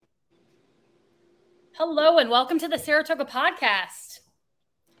Hello and welcome to the Saratoga podcast.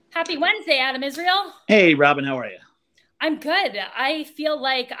 Happy Wednesday, Adam Israel. Hey, Robin, how are you? I'm good. I feel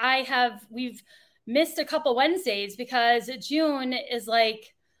like we've missed a couple Wednesdays because June is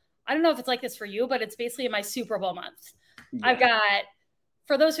like, I don't know if it's like this for you, but it's basically my Super Bowl month. Yeah.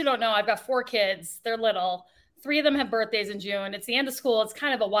 For those who don't know, I've got 4 kids. They're little. 3 of them have birthdays in June. It's the end of school. It's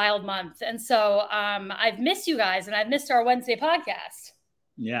kind of a wild month. And so I've missed you guys and I've missed our Wednesday podcast.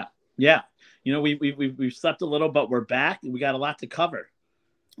 Yeah. You know, we've slept a little, but we're back. We got a lot to cover.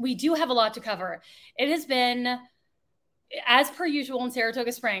 We do have a lot to cover. It has been, as per usual in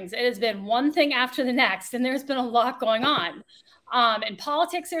Saratoga Springs, it has been one thing after the next, and there's been a lot going on. In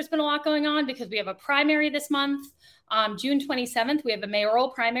politics, there's been a lot going on because we have a primary this month. June 27th, we have a mayoral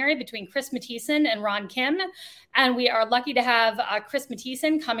primary between Chris Mathieson and Ron Kim. And we are lucky to have Chris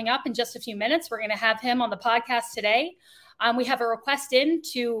Mathieson coming up in just a few minutes. We're going to have him on the podcast today. We have a request in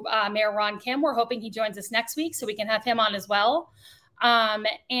to Mayor Ron Kim. We're hoping he joins us next week so we can have him on as well.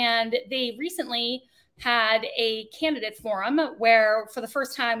 And they recently had a candidate forum where for the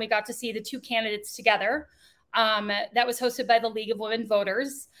first time we got to see the 2 candidates together. That was hosted by the League of Women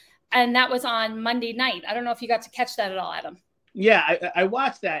Voters. And that was on Monday night. I don't know if you got to catch that at all, Adam. Yeah, I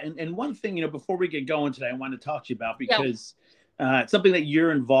watched that. And one thing, you know, before we get going today, I want to talk to you about because it's something that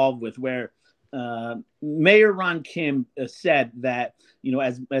you're involved with where Mayor Ron Kim said that, you know,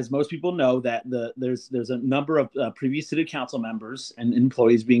 as most people know, that there's a number of previous city council members and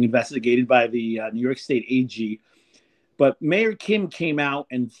employees being investigated by the New York State AG. But Mayor Kim came out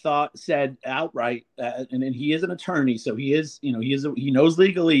and said outright, and he is an attorney, so he knows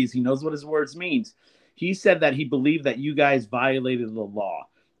legalese, he knows what his words means. He said that he believed that you guys violated the law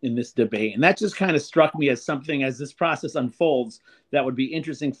in this debate, and that just kind of struck me as something as this process unfolds that would be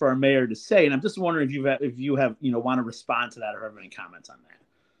interesting for our mayor to say. And I'm just wondering if you have want to respond to that or have any comments on that.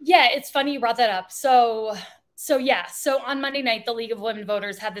 Yeah, it's funny you brought that up. So on Monday night, the League of Women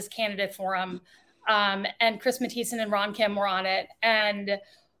Voters had this candidate forum. And Chris Mathieson and Ron Kim were on it. And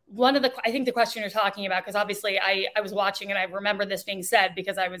I think the question you're talking about, because obviously I was watching and I remember this being said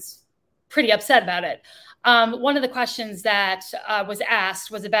because I was pretty upset about it. One of the questions that was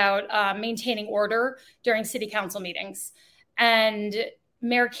asked was about maintaining order during city council meetings. And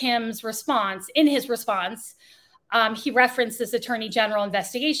Mayor Kim's response, he referenced this attorney general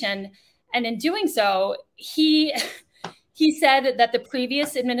investigation. And in doing so, he said that the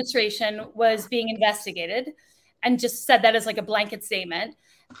previous administration was being investigated and just said that as like a blanket statement.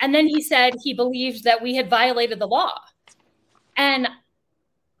 And then he said he believed that we had violated the law. And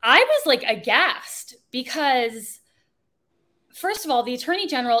I was like aghast because, first of all, the attorney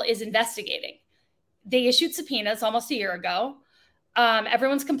general is investigating. They issued subpoenas almost a year ago.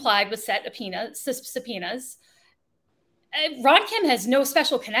 Everyone's complied with set subpoenas. Ron Kim has no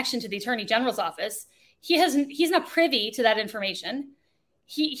special connection to the attorney general's office. He's not privy to that information.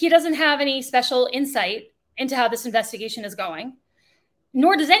 He doesn't have any special insight into how this investigation is going,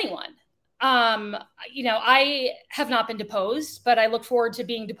 nor does anyone. I have not been deposed, but I look forward to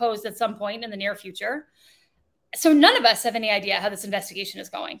being deposed at some point in the near future. So none of us have any idea how this investigation is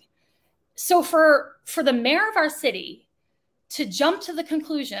going. So for the mayor of our city to jump to the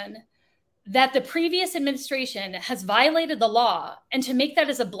conclusion that the previous administration has violated the law and to make that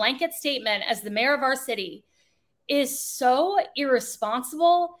as a blanket statement as the mayor of our city is so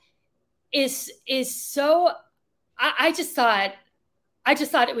irresponsible, I just thought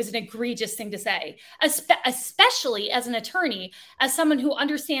it was an egregious thing to say, especially as an attorney, as someone who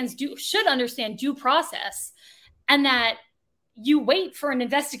should understand due process, and that you wait for an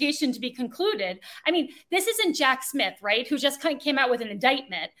investigation to be concluded. I mean, this isn't Jack Smith, right? Who just came out with an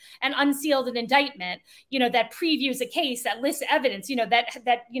indictment and unsealed an indictment, that previews a case, that lists evidence, that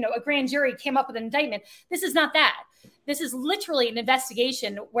a grand jury came up with an indictment. This is not that. This is literally an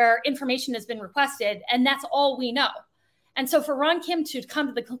investigation where information has been requested, and that's all we know. And so for Ron Kim to come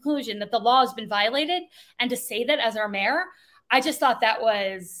to the conclusion that the law has been violated and to say that as our mayor, I just thought that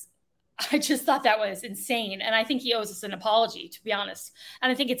was insane. And I think he owes us an apology, to be honest. And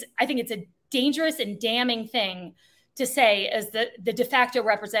I think it's a dangerous and damning thing to say as the de facto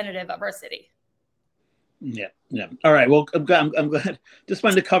representative of our city. Yeah. All right. Well, I'm glad. Just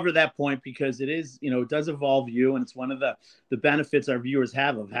wanted to cover that point because it is, it does involve you, and it's one of the benefits our viewers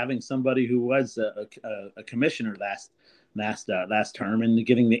have of having somebody who was a commissioner last term and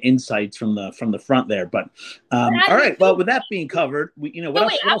getting the insights from the front there. But all right. Well, with that being covered, what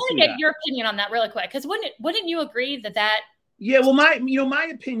else? I want to get your opinion on that really quick, because wouldn't you agree that? Yeah, well, my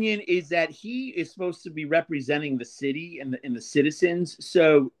opinion is that he is supposed to be representing the city and the citizens.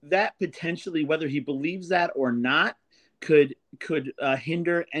 So that potentially, whether he believes that or not, could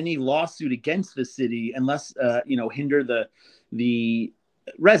hinder any lawsuit against the city unless hinder the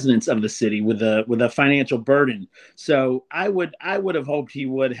residents of the city with a financial burden. So I would have hoped he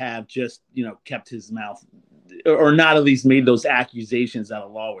would have just kept his mouth, or not at least made those accusations that a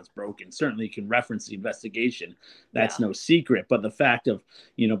law was broken. Certainly he can reference the investigation. That's no secret. But the fact of,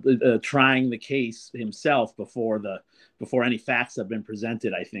 trying the case himself before any facts have been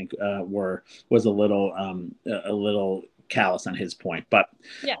presented, I think was a little callous on his point. But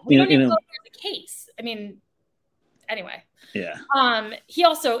yeah, we don't even go through the case. I mean, anyway. Yeah. He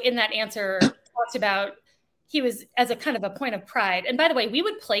also, in that answer, talked about he was, as a kind of a point of pride. And by the way, we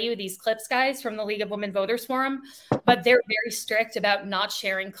would play you these clips, guys, from the League of Women Voters Forum, but they're very strict about not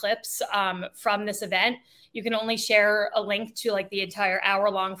sharing clips from this event. You can only share a link to like the entire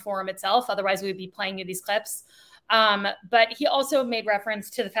hour-long forum itself. Otherwise, we would be playing you these clips. But he also made reference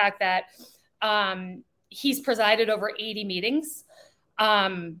to the fact that he's presided over 80 meetings.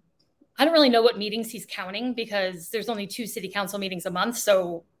 I don't really know what meetings he's counting because there's only 2 city council meetings a month.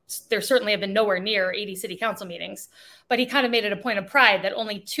 So there certainly have been nowhere near 80 city council meetings, but he kind of made it a point of pride that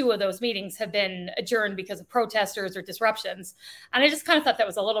only 2 of those meetings have been adjourned because of protesters or disruptions. And I just kind of thought that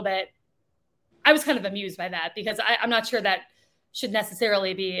was a little bit, I was kind of amused by that because I'm not sure that should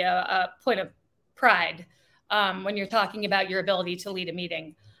necessarily be a point of pride when you're talking about your ability to lead a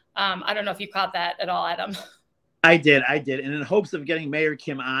meeting. I don't know if you caught that at all, Adam. I did. And in hopes of getting Mayor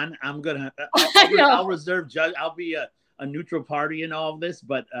Kim on, I'll reserve judge. I'll be a neutral party in all of this,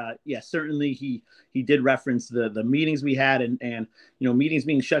 but certainly he did reference the meetings we had, and meetings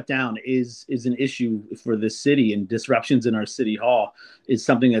being shut down is an issue for this city, and disruptions in our city hall is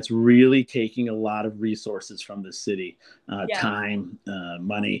something that's really taking a lot of resources from the city, time,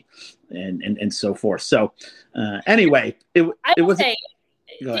 money, and so forth. So anyway, it was. Say,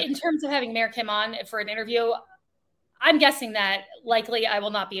 in terms of having Mayor Kim on for an interview, I'm guessing that likely I will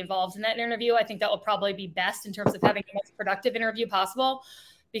not be involved in that interview. I think that will probably be best in terms of having the most productive interview possible,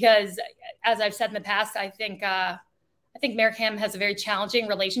 because as I've said in the past, I think Mayor Kim has a very challenging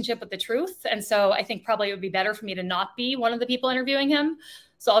relationship with the truth. And so I think probably it would be better for me to not be one of the people interviewing him.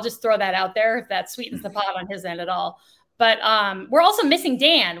 So I'll just throw that out there if that sweetens the pot on his end at all. But we're also missing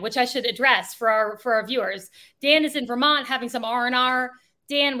Dan, which I should address for our viewers. Dan is in Vermont having some R&R.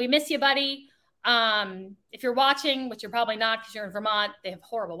 Dan, we miss you, buddy. If you're watching, which you're probably not because you're in Vermont, they have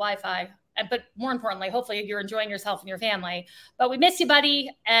horrible Wi-Fi. But more importantly, hopefully you're enjoying yourself and your family. But we miss you,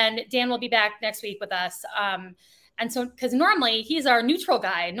 buddy. And Dan will be back next week with us. And so, because normally he's our neutral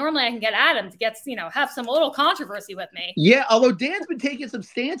guy. Normally I can get Adam to have some little controversy with me. Yeah, although Dan's been taking some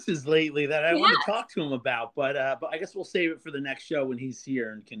stances lately that I want to talk to him about. But I guess we'll save it for the next show when he's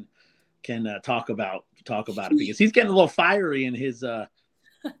here and can talk about it, because he's getting a little fiery in his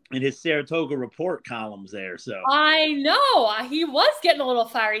Saratoga report columns there. So I know he was getting a little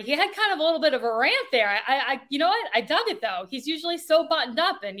fiery. He had kind of a little bit of a rant there. I you know what? I dug it though. He's usually so buttoned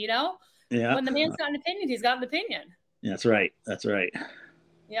up, and when the man's got an opinion, he's got an opinion. That's right.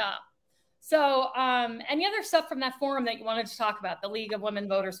 Yeah. So any other stuff from that forum that you wanted to talk about, the League of Women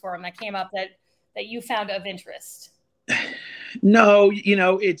Voters Forum that came up that you found of interest? No,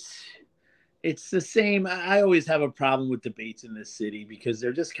 it's the same. I always have a problem with debates in this city because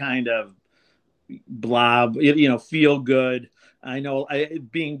they're just kind of blob, feel good. I know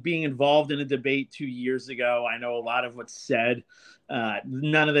being involved in a debate 2 years ago, I know a lot of what's said.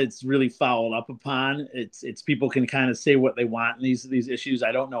 None of it's really followed up upon. It's people can kind of say what they want in these issues.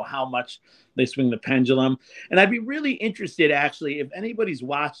 I don't know how much they swing the pendulum. And I'd be really interested, actually, if anybody's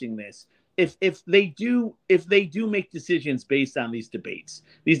watching this, if they do make decisions based on these debates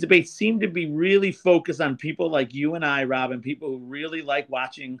seem to be really focused on people like you and I, Rob, and people who really like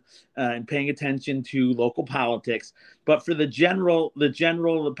watching and paying attention to local politics. But for the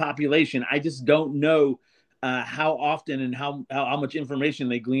general population, I just don't know how often and how much information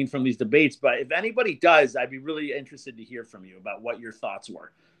they glean from these debates. But if anybody does, I'd be really interested to hear from you about what your thoughts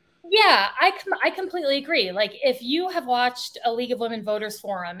were. Yeah, I completely agree. Like, if you have watched a League of Women Voters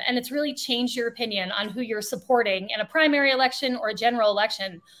Forum and it's really changed your opinion on who you're supporting in a primary election or a general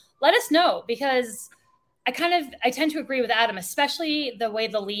election, let us know, because I tend to agree with Adam, especially the way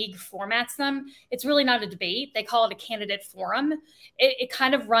the league formats them. It's really not a debate. They call it a candidate forum. It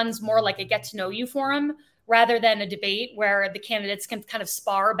kind of runs more like a get to know you forum rather than a debate where the candidates can kind of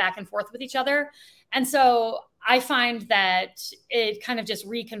spar back and forth with each other. And so I find that it kind of just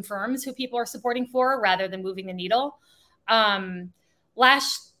reconfirms who people are supporting for rather than moving the needle.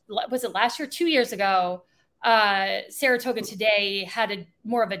 Last year, 2 years ago, Saratoga Today had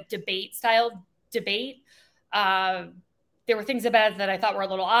more of a debate style debate. There were things about it that I thought were a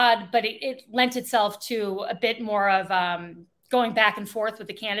little odd, but it lent itself to a bit more of going back and forth with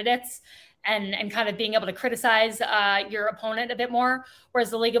the candidates and kind of being able to criticize your opponent a bit more.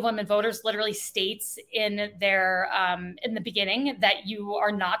 Whereas the League of Women Voters literally states in their in the beginning that you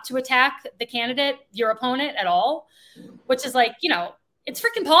are not to attack the candidate, your opponent at all, which is like, it's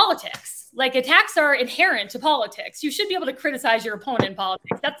freaking politics. Like, attacks are inherent to politics. You should be able to criticize your opponent in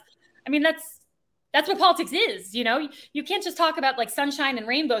politics. That's what politics is. You can't just talk about like sunshine and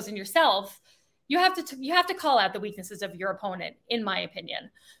rainbows in yourself. You have to call out the weaknesses of your opponent, in my opinion.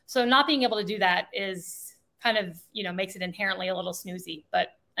 So not being able to do that is kind of, makes it inherently a little snoozy. But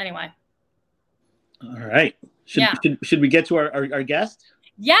anyway. All right. Should we get to our guest?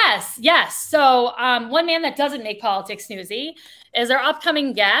 Yes. So one man that doesn't make politics snoozy is our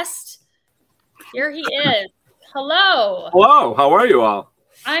upcoming guest. Here he is. Hello. Hello. How are you all?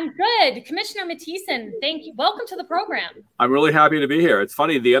 I'm good. Commissioner Matthiessen, thank you. Welcome to the program. I'm really happy to be here. It's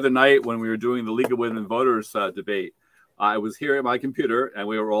funny, the other night when we were doing the League of Women Voters debate, I was here at my computer and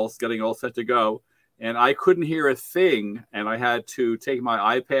we were all getting all set to go. And I couldn't hear a thing. And I had to take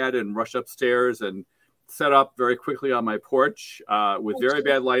my iPad and rush upstairs and set up very quickly on my porch with very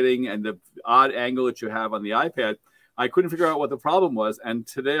bad lighting and the odd angle that you have on the iPad. I couldn't figure out what the problem was. And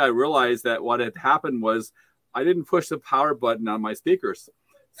today I realized that what had happened was I didn't push the power button on my speakers.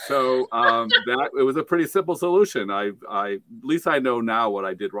 So it was a pretty simple solution. At least I know now what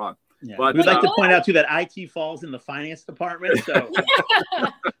I did wrong. Yeah. But we'd like to point out too that IT falls in the finance department. So,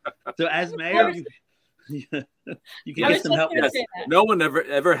 so as mayor, you can get some help. Yes. No one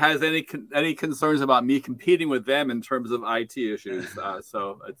ever has any concerns about me competing with them in terms of IT issues.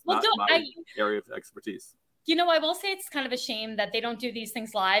 So it's not my area of expertise. I will say it's kind of a shame that they don't do these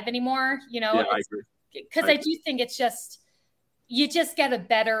things live anymore. I agree. Because I do think you just get a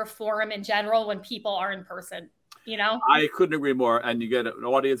better forum in general when people are in person, I couldn't agree more. And you get an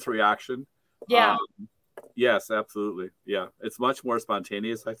audience reaction. Yeah. Yes, absolutely. Yeah. It's much more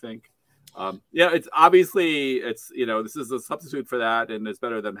spontaneous, I think. It's obviously this is a substitute for that. And it's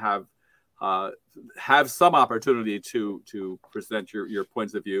better than have some opportunity to present your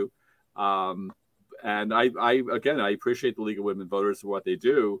points of view. And I appreciate the League of Women Voters for what they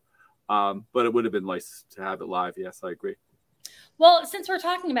do. But it would have been nice to have it live. Yes, I agree. Well, since we're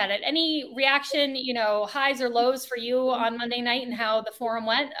talking about it, any reaction, highs or lows for you on Monday night and how the forum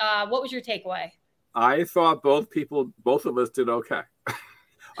went? What was your takeaway? I thought both of us did okay. I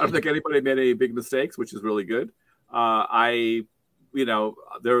don't think anybody made any big mistakes, which is really good. There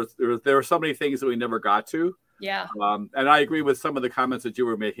were so many things that we never got to. Yeah. And I agree with some of the comments that you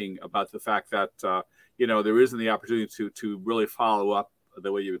were making about the fact that, there isn't the opportunity to really follow up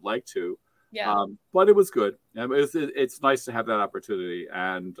the way you would like to. Yeah. But it was good. It's nice to have that opportunity,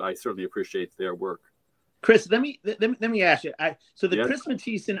 and I certainly appreciate their work. Chris, let me ask you. Chris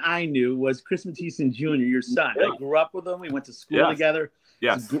Matthiessen I knew was Chris Matthiessen Jr., your son. Yeah. I grew up with him. We went to school together.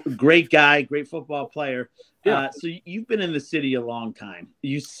 Yes. Great guy, great football player. Yeah. So you've been in the city a long time.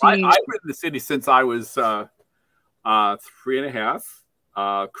 I've been in the city since I was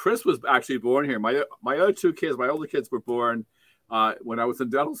 3.5. Chris was actually born here. My other two kids, my older kids, were born when I was in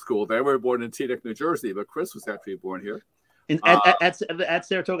dental school. They were born in Teaneck, New Jersey, but Chris was actually born here. At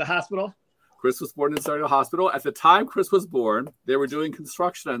Saratoga Hospital? Chris was born in Saratoga Hospital. At the time Chris was born, they were doing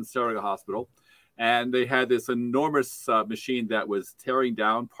construction on Saratoga Hospital, and they had this enormous machine that was tearing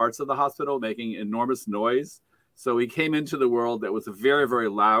down parts of the hospital, making enormous noise. So he came into the world that was very, very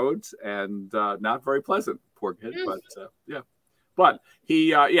loud and not very pleasant. Poor kid, but yeah. But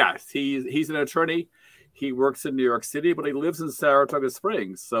he's an attorney. He works in New York City, but he lives in Saratoga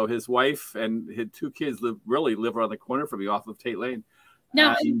Springs. So his wife and his two kids live around the corner from me off of Tate Lane.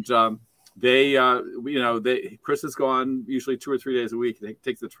 No. And Chris is gone usually 2 or 3 days a week. He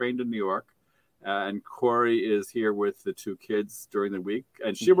takes the train to New York. And Corey is here with the two kids during the week.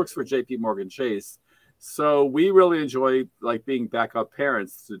 And she works for JP Morgan Chase. So we really enjoy being backup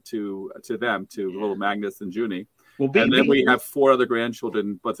parents to them, to little Magnus and Junie. And then we have 4 other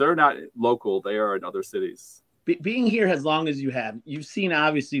grandchildren, but they're not local. They are in other cities. Being here as long as you have, you've seen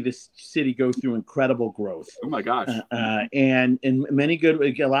obviously this city go through incredible growth. Oh my gosh! And in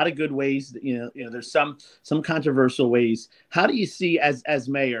a lot of good ways. There's some controversial ways. How do you see as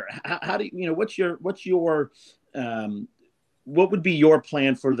mayor? How do you what's your what would be your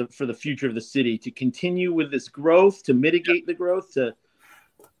plan for the future of the city, to continue with this growth, to mitigate the growth?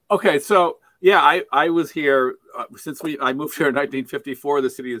 Okay, so. Yeah, I was here since I moved here in 1954. The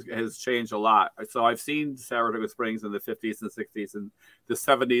city has changed a lot. So I've seen Saratoga Springs in the 50s and 60s and the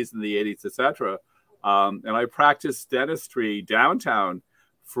 70s and the 80s, etc. And I practiced dentistry downtown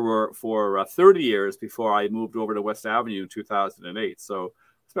for 30 years before I moved over to West Avenue in 2008. So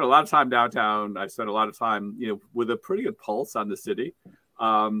spent a lot of time downtown. I've spent a lot of time, with a pretty good pulse on the city.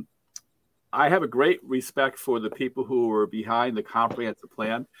 I have a great respect for the people who were behind the comprehensive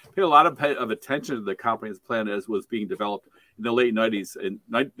plan. Paid a lot of attention to the comprehensive plan as was being developed in the late 90s. And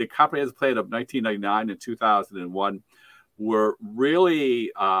the comprehensive plan of 1999 and 2001 were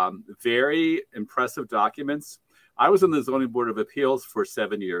really very impressive documents. I was on the Zoning Board of Appeals for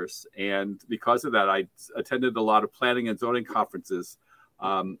 7 years. And because of that, I attended a lot of planning and zoning conferences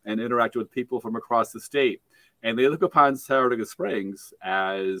and interacted with people from across the state. And they look upon Saratoga Springs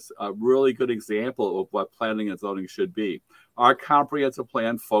as a really good example of what planning and zoning should be. Our comprehensive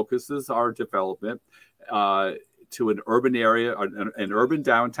plan focuses our development to an urban area, an urban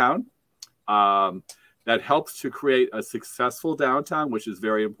downtown that helps to create a successful downtown, which is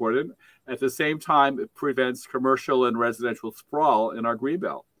very important. At the same time, it prevents commercial and residential sprawl in our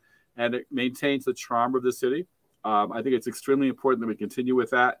greenbelt, and it maintains the charm of the city. I think it's extremely important that we continue with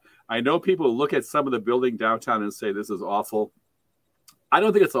that. I know people look at some of the building downtown and say this is awful. I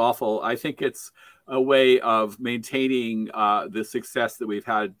don't think it's awful. I think it's a way of maintaining the success that we've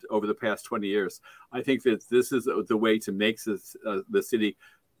had over the past 20 years. I think that this is the way to make the city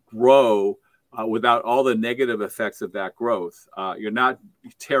grow without all the negative effects of that growth. You're not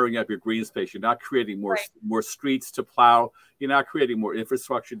tearing up your green space. You're not creating more streets to plow. You're not creating more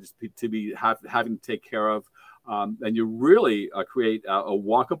infrastructure to be having to take care of. And you really create a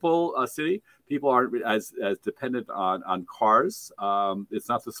walkable city. People aren't as dependent on cars. It's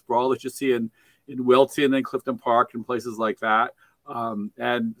not the sprawl that you see in Wilton and Clifton Park and places like that.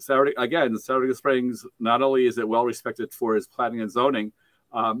 And Saratoga Springs, not only is it well respected for its planning and zoning,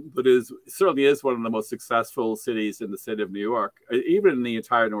 but certainly is one of the most successful cities in the state of New York, even in the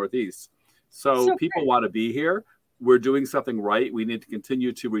entire Northeast. So people want to be here. We're doing something right. We need to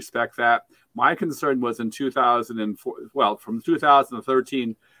continue to respect that. My concern was in 2004, from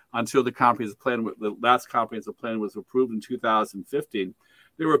 2013 until the last comprehensive plan was approved in 2015.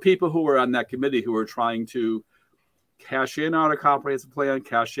 There were people who were on that committee who were trying to cash in on a comprehensive plan,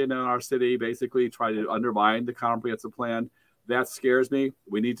 cash in on our city, basically try to undermine the comprehensive plan. That scares me.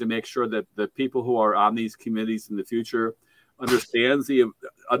 We need to make sure that the people who are on these committees in the future understand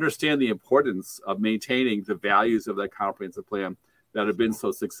the importance of maintaining the values of that comprehensive plan that have been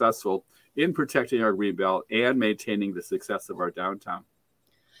so successful in protecting our greenbelt and maintaining the success of our downtown.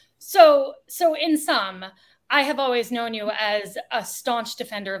 So in sum, I have always known you as a staunch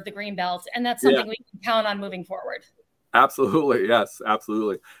defender of the greenbelt, and that's something we can count on moving forward. Absolutely. Yes,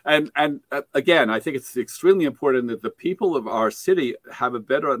 absolutely. And again, I think it's extremely important that the people of our city have a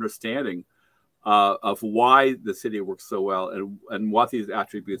better understanding of why the city works so well and what these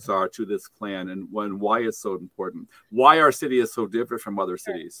attributes are to this plan and why it's so important, why our city is so different from other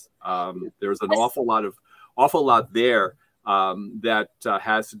cities. There's an awful lot there that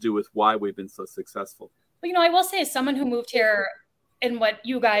has to do with why we've been so successful. Well, I will say, as someone who moved here, and what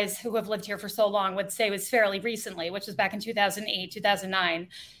you guys who have lived here for so long would say was fairly recently, which was back in 2008, 2009,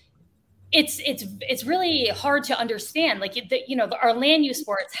 it's really hard to understand, our land use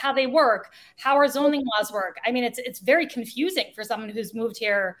boards, how they work, how our zoning laws work. I mean, it's very confusing for someone who's moved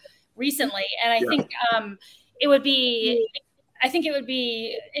here recently. And I think it would be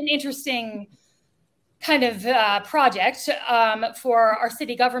an interesting kind of project for our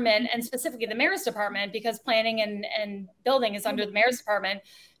city government and specifically the mayor's department, because planning and building is under the mayor's department.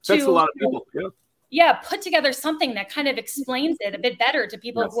 That's a lot of people. Put together something that kind of explains it a bit better to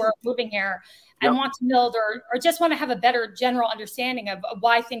people who are moving here and want to build or just want to have a better general understanding of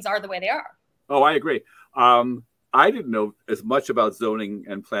why things are the way they are. Oh, I agree. I didn't know as much about zoning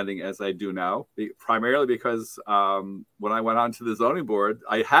and planning as I do now, primarily because when I went on to the zoning board,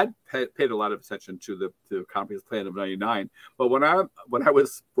 I had paid a lot of attention to the comprehensive plan of '99. But when I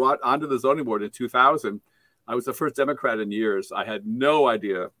was brought onto the zoning board in 2000, I was the first Democrat in years. I had no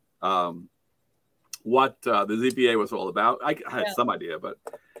idea what the ZBA was all about. I had some idea, but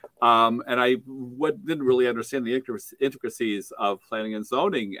and I didn't really understand the intricacies of planning and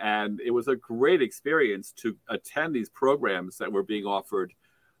zoning. And it was a great experience to attend these programs that were being offered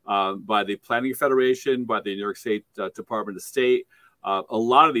by the Planning Federation, by the New York State Department of State. A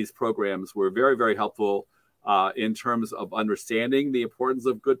lot of these programs were very, very helpful in terms of understanding the importance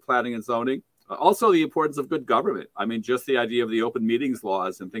of good planning and zoning. Also, the importance of good government. I mean, just the idea of the open meetings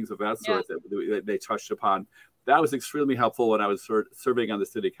laws and things of that sort that they touched upon. That was extremely helpful when I was serving on the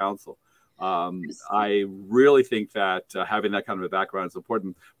city council. I really think that having that kind of a background is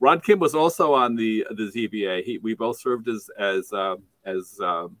important. Ron Kim was also on the ZBA. We both served as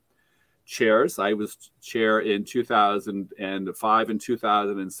chairs. I was chair in 2005 and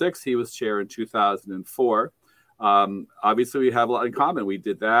 2006. He was chair in 2004. Obviously, we have a lot in common. We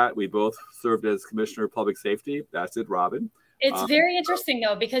did that. We both served as Commissioner of Public Safety. That's it, Robin. It's very interesting,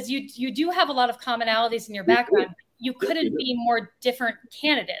 though, because you do have a lot of commonalities in your background. You couldn't be more different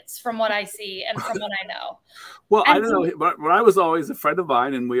candidates from what I see and from what I know. Well, I don't know. But I was always a friend of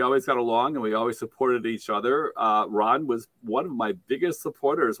mine, and we always got along, and we always supported each other. Ron was one of my biggest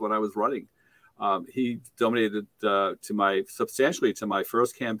supporters when I was running. He donated substantially to my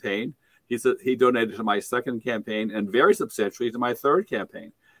first campaign. He donated to my second campaign and very substantially to my third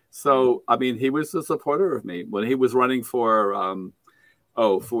campaign. So, I mean, he was a supporter of me when he was running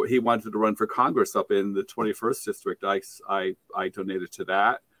he wanted to run for Congress up in the 21st district. I donated to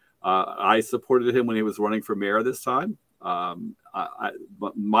that. I supported him when he was running for mayor this time.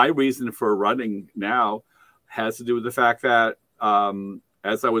 My reason for running now has to do with the fact that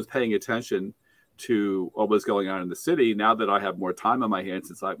as I was paying attention to what was going on in the city, now that I have more time on my hands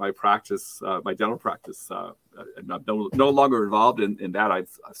since my dental practice, I'm no longer involved in that. I've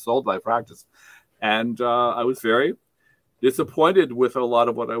sold my practice. And I was very disappointed with a lot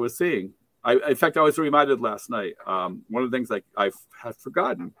of what I was seeing. In fact, I was reminded last night, one of the things I had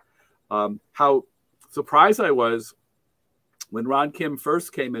forgotten, how surprised I was when Ron Kim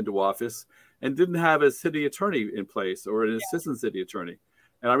first came into office and didn't have a city attorney in place or an assistant city attorney.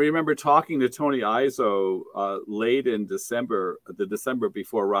 And I remember talking to Tony Izzo late in December, the December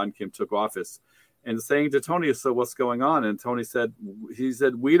before Ron Kim took office, and saying to Tony, so what's going on? And Tony said,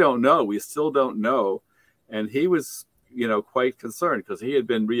 we don't know. We still don't know. And he was, quite concerned because he had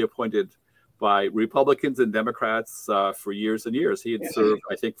been reappointed by Republicans and Democrats for years and years. He had served,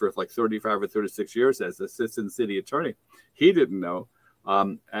 I think, for like 35 or 36 years as assistant city attorney. He didn't know.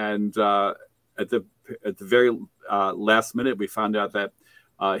 And at the very last minute, we found out that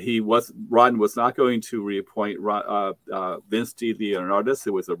Ron was not going to reappoint Vince DeLeonardis,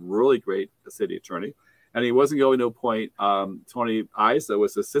 who was a really great city attorney, and he wasn't going to appoint Tony Izzo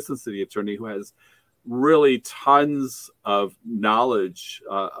as assistant city attorney, who has really tons of knowledge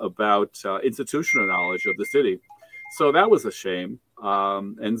about institutional knowledge of the city. So that was a shame.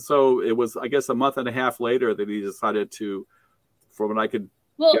 And so it was, I guess, a month and a half later that he decided to, from what I could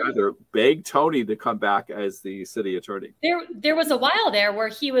gather, beg Tony to come back as the city attorney. There was a while there where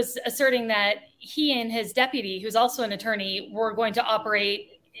he was asserting that he and his deputy, who's also an attorney, were going to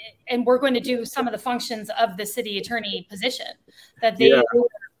operate and we're going to do some of the functions of the city attorney position.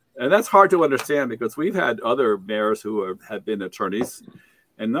 And that's hard to understand because we've had other mayors who have been attorneys,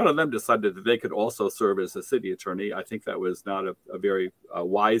 and none of them decided that they could also serve as a city attorney. I think that was not a very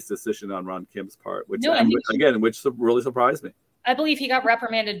wise decision on Ron Kim's part, which really surprised me. I believe he got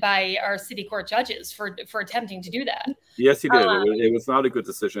reprimanded by our city court judges for attempting to do that. Yes, he did. It was not a good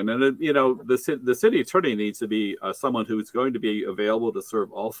decision. And, the city attorney needs to be someone who's going to be available to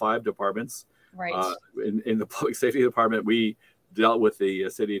serve all 5 departments. Right. In the public safety department, we dealt with the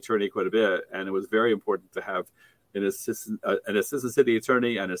city attorney quite a bit. And it was very important to have an assistant city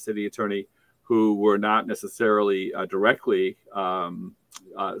attorney and a city attorney who were not necessarily directly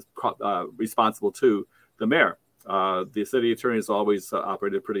responsible to the mayor. The city attorney has always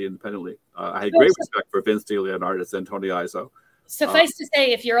operated pretty independently. I had great respect for Vince DeLeonardis and Tony Izzo. Suffice to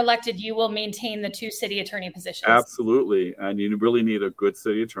say, if you're elected, you will maintain the 2 city attorney positions. Absolutely. And you really need a good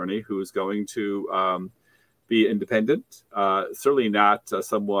city attorney who's going to be independent, certainly not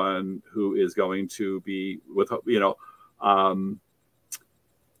someone who is going to be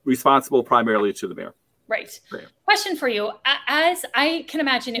responsible primarily to the mayor. Right. Question for you. As I can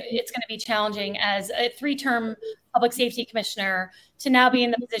imagine, it's going to be challenging as a 3-term public safety commissioner to now be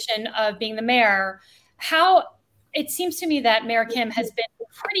in the position of being the mayor. How it seems to me that Mayor Kim has been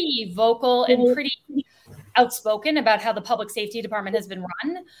pretty vocal and pretty outspoken about how the public safety department has been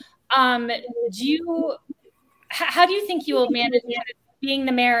run. How do you think you will manage being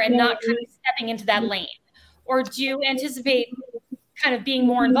the mayor and not kind of stepping into that lane? Or do you anticipate kind of being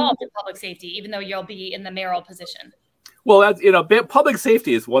more involved in public safety, even though you'll be in the mayoral position? Well, public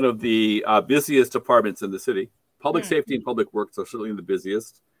safety is one of the busiest departments in the city. Public safety and public works are certainly the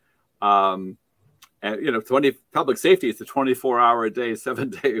busiest. And public safety is a 24-hour-a-day,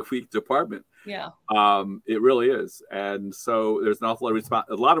 7-day-a-week department. Yeah, it really is. And so there's an awful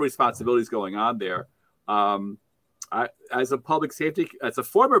lot of responsibilities going on there. As a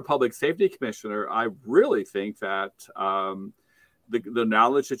former public safety commissioner, I really think that the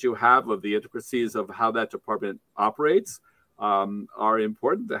knowledge that you have of the intricacies of how that department operates are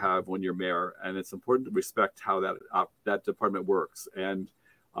important to have when you're mayor, and it's important to respect how that department works. And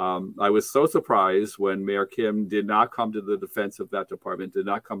I was so surprised when Mayor Kim did not come to the defense of that department, did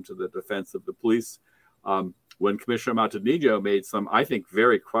not come to the defense of the police, when Commissioner Montenegro made some, I think,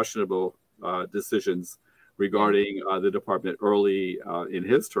 very questionable decisions regarding the department early in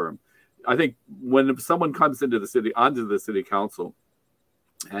his term. I think when someone comes onto the city council,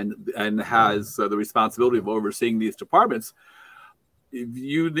 and has the responsibility of overseeing these departments,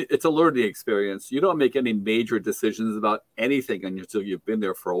 it's a learning experience. You don't make any major decisions about anything until you've been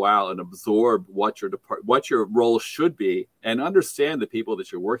there for a while and absorb what your role should be, and understand the people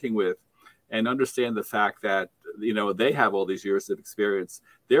that you're working with, and understand the fact that they have all these years of experience.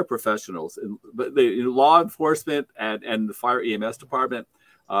 They're professionals, but the law enforcement and the fire EMS department,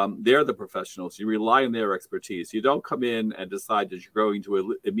 they're the professionals. You rely on their expertise. You don't come in and decide that you're going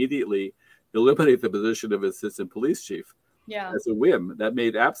to immediately eliminate the position of assistant police chief. Yeah. As a whim. That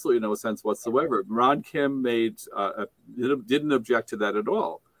made absolutely no sense whatsoever. Ron Kim didn't object to that at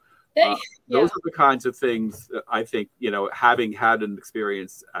all. Those are the kinds of things that I think, having had an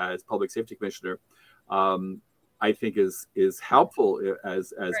experience as public safety commissioner, I think is helpful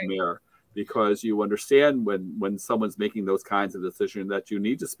as mayor, because you understand when someone's making those kinds of decisions that you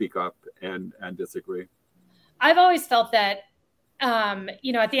need to speak up and disagree. I've always felt that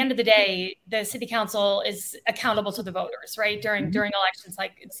at the end of the day, the city council is accountable to the voters, right? During elections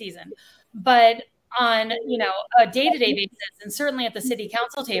season. But on, a day-to-day basis, and certainly at the city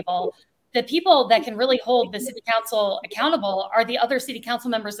council table, the people that can really hold the city council accountable are the other city council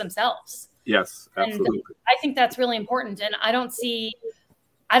members themselves. Yes, absolutely. And I think that's really important. And I don't see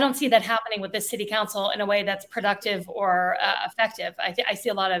that happening with this city council in a way that's productive or effective. I see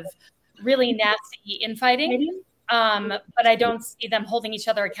a lot of really nasty infighting. But I don't see them holding each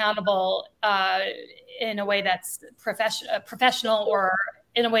other accountable in a way that's professional or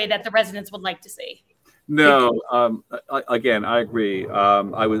in a way that the residents would like to see. No, again, I agree.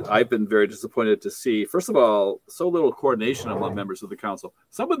 I've been very disappointed to see, first of all, so little coordination among members of the council.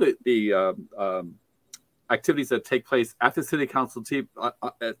 Some of the activities that take place at the city council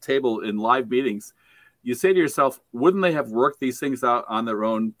table in live meetings, you say to yourself, wouldn't they have worked these things out on their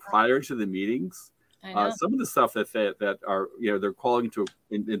own prior to the meetings? Some of the stuff that are they're calling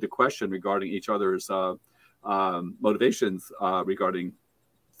into question regarding each other's motivations regarding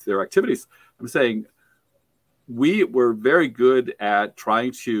their activities. I'm saying we were very good at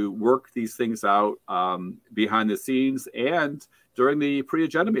trying to work these things out behind the scenes and during the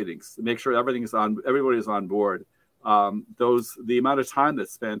pre-agenda meetings to make sure everybody's on board. The amount of time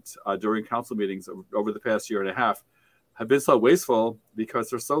that's spent during council meetings over the past year and a half have been so wasteful because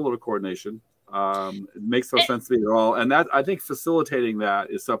there's so little coordination. It makes no sense to me at all, and that I think facilitating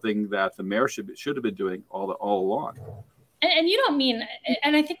that is something that the mayor should have been doing all along. And you don't mean,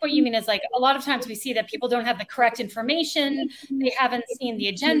 and I think what you mean is a lot of times we see that people don't have the correct information. They haven't seen the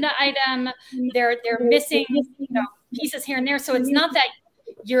agenda item. They're missing pieces here and there. So it's not that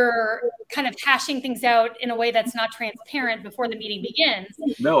you're kind of hashing things out in a way that's not transparent before the meeting begins.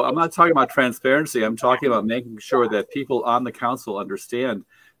 No, I'm not talking about transparency. I'm talking about making sure that people on the council understand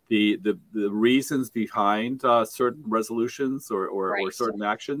the reasons behind certain resolutions or certain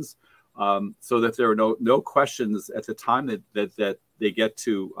actions, so that there are no questions at the time that they get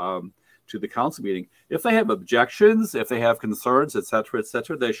to the council meeting. If they have objections, if they have concerns, et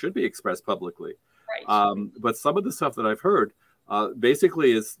cetera, they should be expressed publicly. Right. But some of the stuff that I've heard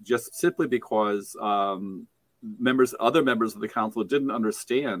basically is just simply because other members of the council didn't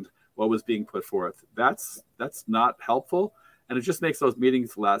understand what was being put forth. That's not helpful. And it just makes those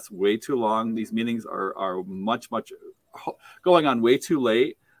meetings last way too long. These meetings are much going on way too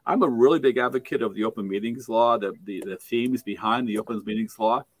late. I'm a really big advocate of the open meetings law, the themes behind the open meetings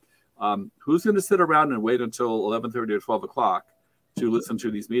law. Who's going to sit around and wait until 11:30 or 12 o'clock to listen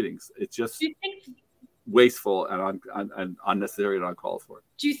to these meetings? It's just wasteful and unnecessary and uncalled for.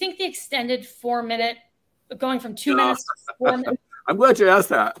 Do you think the extended 4-minute, going from 2 minutes to 4 minutes? I'm glad you asked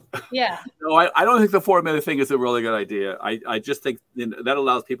that. Yeah. No, I don't think the 4-minute thing is a really good idea. I just think that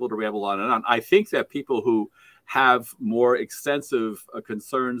allows people to ramble on and on. I think that people who have more extensive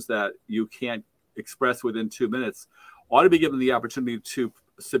concerns that you can't express within 2 minutes ought to be given the opportunity to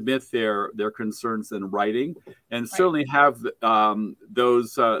submit their concerns in writing, and certainly have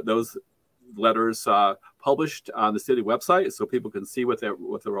those letters published on the city website so people can see what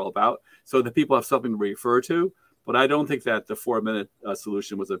they're all about, so that people have something to refer to. But I don't think that the 4-minute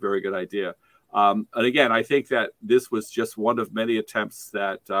solution was a very good idea. And again, I think that this was just one of many attempts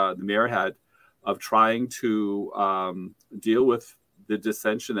that the mayor had of trying to deal with the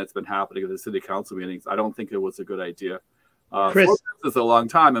dissension that's been happening at the city council meetings. I don't think it was a good idea. Chris, 4 minutes is a long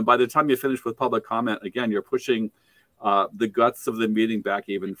time, and by the time you finish with public comment, again, you're pushing the guts of the meeting back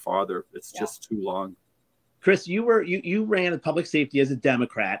even farther. It's just too long. Chris, you ran public safety as a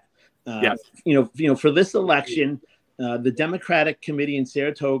Democrat. Yes. For this election, the Democratic committee in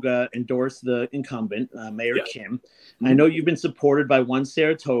Saratoga endorsed the incumbent, Mayor Yeah. Kim. Mm-hmm. I know you've been supported by One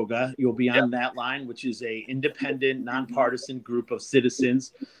Saratoga. You'll be on that line, which is a independent, nonpartisan group of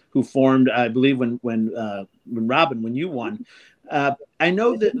citizens who formed, I believe, when Robin, when you won. I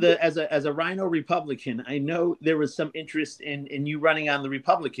know that as a Rhino Republican, I know there was some interest in you running on the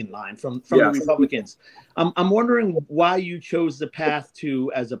Republican line from the Republicans. I'm wondering why you chose the path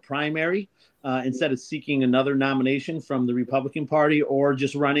to as a primary instead of seeking another nomination from the Republican Party or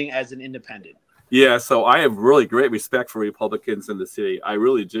just running as an independent. Yeah, so I have really great respect for Republicans in the city. I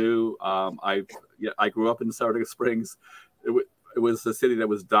really do. I grew up in Saratoga Springs. It was a city that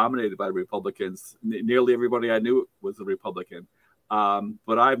was dominated by Republicans. Nearly everybody I knew was a Republican.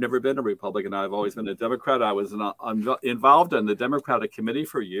 But I've never been a Republican. I've always been a Democrat. I was involved in the Democratic committee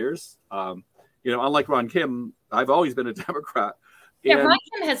for years. Unlike Ron Kim, I've always been a Democrat. Yeah, Ron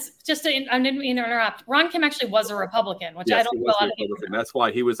Kim has I didn't mean to interrupt. Ron Kim actually was a Republican, which I don't know a lot of people know. That's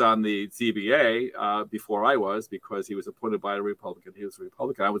why he was on the ZBA before I was, because he was appointed by a Republican. He was a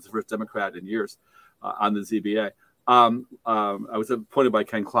Republican. I was the first Democrat in years on the ZBA. I was appointed by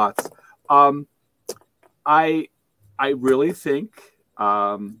Ken Klotz. I really think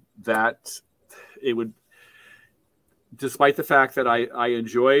that it would, despite the fact that I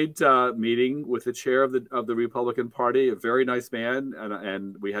enjoyed meeting with the chair of the Republican Party, a very nice man,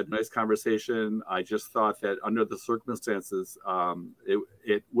 and we had a nice conversation. I just thought that under the circumstances,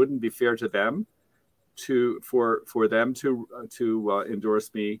 it wouldn't be fair to them for them to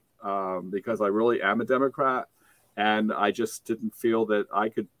endorse me because I really am a Democrat, and I just didn't feel that I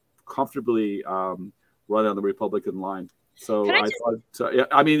could comfortably run on the Republican line. So I thought,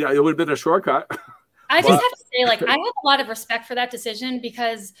 it would have been a shortcut. I just have to say, I have a lot of respect for that decision,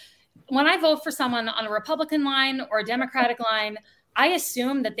 because when I vote for someone on a Republican line or a Democratic line, I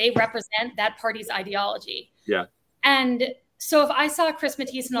assume that they represent that party's ideology. Yeah. And so if I saw Chris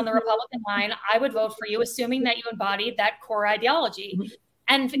Matthiessen on the Republican line, I would vote for you, assuming that you embodied that core ideology. Mm-hmm.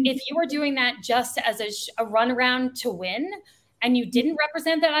 And if you were doing that just as a runaround to win, and you didn't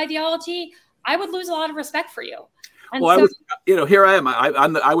represent that ideology, I would lose a lot of respect for you. And here I am.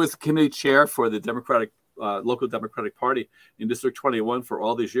 I was committee chair for the Democratic local Democratic Party in District 21 for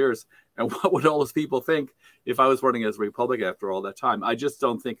all these years. And what would all those people think if I was running as a Republican after all that time? I just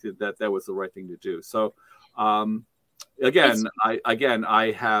don't think that was the right thing to do. So, I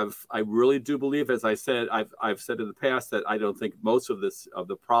really do believe, as I said, I've said in the past, that I don't think most of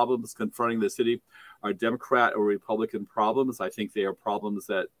the problems confronting the city are Democrat or Republican problems. I think they are problems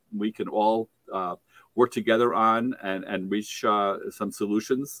that we can all work together on and reach some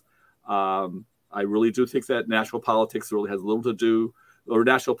solutions. I really do think that national politics really has little to do, or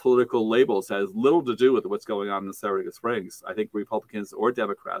national political labels has little to do with what's going on in Saratoga Springs. I think Republicans or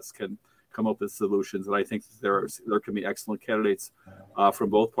Democrats can come up with solutions, and I think there can be excellent candidates from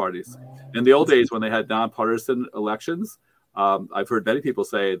both parties. In the old days, when they had nonpartisan elections, I've heard many people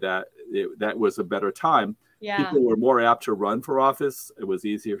say that that was a better time. Yeah. People were more apt to run for office. It was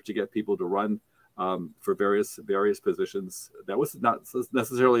easier to get people to run for various positions. That was not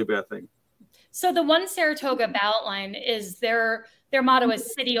necessarily a bad thing. So the One Saratoga ballot line is their motto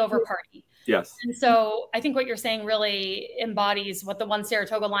is city over party. Yes. And so I think what you're saying really embodies what the One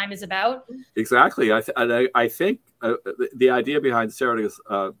Saratoga line is about. Exactly. I think the idea behind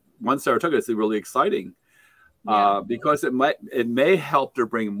One Saratoga is really exciting because it may help to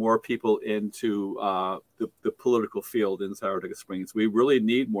bring more people into the political field in Saratoga Springs. We really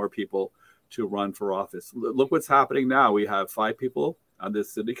need more people to run for office. Look what's happening now. We have 5 people on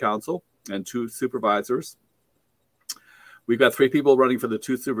this city council and 2 supervisors. We've got 3 people running for the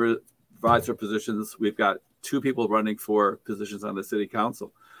 2 supervisor positions. We've got 2 people running for positions on the city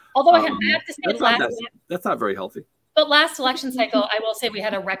council. Although I have to say that's not very healthy. But last election cycle, I will say we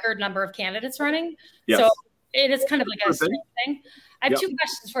had a record number of candidates running. Yes. So it is kind of like a strange thing. I have 2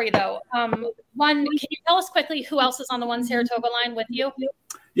 questions for you, though. One, can you tell us quickly who else is on the One Saratoga line with you?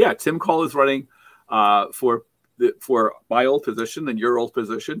 Yeah, Tim Cole is running for my old position and your old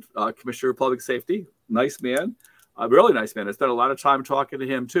position, Commissioner of Public Safety. Nice man, a really nice man. I spent a lot of time talking to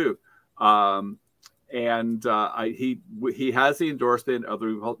him too, and he has the endorsement of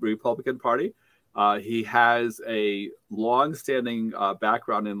the Republican Party. He has a long-standing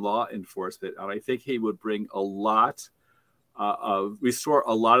background in law enforcement, and I think he would bring a lot restore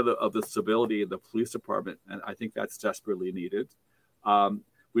a lot of the stability in the police department, and I think that's desperately needed.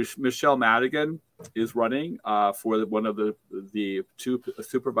 Michelle Madigan is running for one of the 2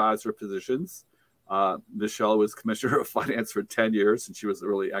 supervisor positions. Michelle was Commissioner of Finance for 10 years, and she was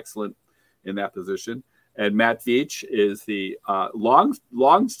really excellent in that position. And Matt Veach is the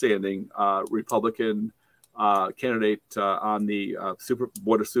long-standing Republican candidate on the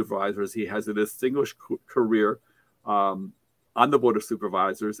Board of Supervisors. He has a distinguished career on the Board of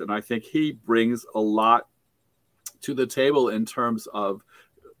Supervisors, and I think he brings a lot to the table in terms of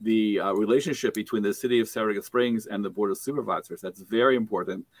the relationship between the city of Saratoga Springs and the Board of Supervisors. That's very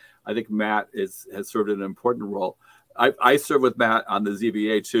important. I think Matt has served an important role. I served with Matt on the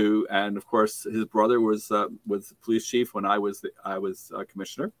ZBA too, and of course his brother was police chief when I was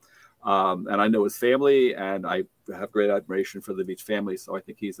commissioner, and I know his family, and I have great admiration for the Beach family. So I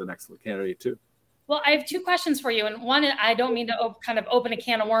think he's an excellent candidate too. Well, I have two questions for you, and one I don't mean to kind of open a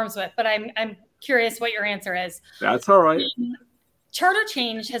can of worms with, but I'm curious what your answer is. That's all right. Charter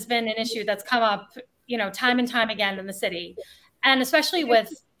change has been an issue that's come up, time and time again in the city, and especially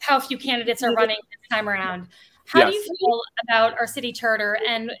with how few candidates are running this time around. How do you feel about our city charter,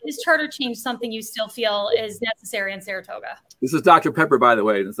 and is charter change something you still feel is necessary in Saratoga? This is Dr. Pepper, by the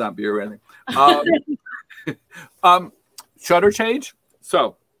way. It's not beer or anything. Charter change.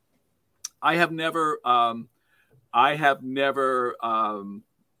 So I have never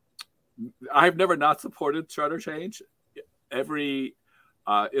not supported charter change. Every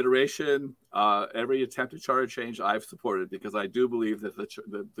iteration, every attempt at charter change, I've supported, because I do believe that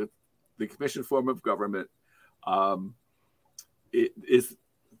the commission form of government it is,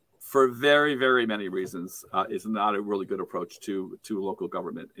 for very, very many reasons, is not a really good approach to local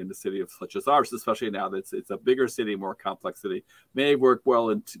government in the city of such as ours, especially now that it's a bigger city, more complex city. May have worked well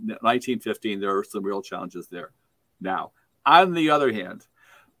in 1915. There are some real challenges there. Now, on the other hand,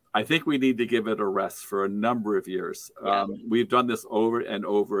 I think we need to give it a rest for a number of years. We've done this over and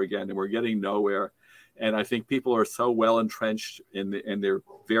over again, and we're getting nowhere. And I think people are so well entrenched in their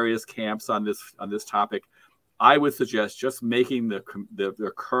various camps on this topic. I would suggest just making the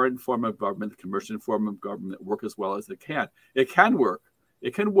current form of government, the commission form of government, work as well as it can. It can work.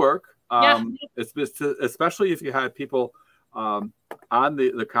 It can work. Especially if you have people on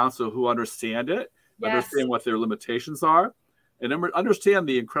the council who understand it, understand what their limitations are, and understand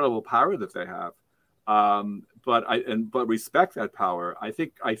the incredible power that they have. But respect that power. I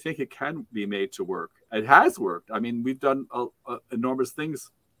think it can be made to work. It has worked. I mean, we've done enormous things.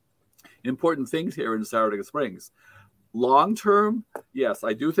 Important things here in Saratoga Springs. Long term, yes,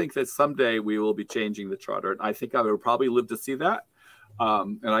 I do think that someday we will be changing the charter. And I think I will probably live to see that.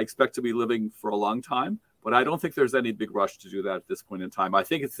 And I expect to be living for a long time. But I don't think there's any big rush to do that at this point in time. I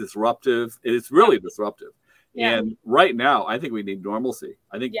think it's disruptive. It is really disruptive. Yeah. And right now, I think we need normalcy.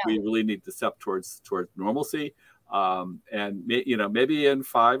 I think we really need to step towards normalcy. And maybe in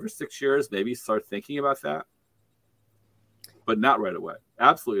 5 or 6 years, maybe start thinking about that. But not right away.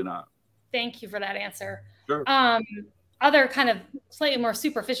 Absolutely not. Thank you for that answer. Sure. Other kind of slightly more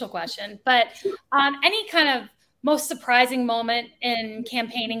superficial question, but any kind of most surprising moment in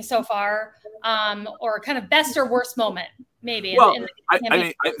campaigning so far, or kind of best or worst moment, maybe? Well,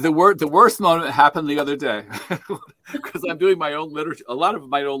 the worst moment happened the other day, because I'm doing my own literature, a lot of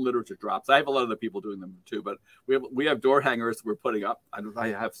my own literature drops. I have a lot of the people doing them too, but we have door hangers we're putting up. I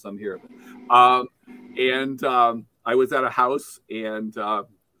have some here, and I was at a house, and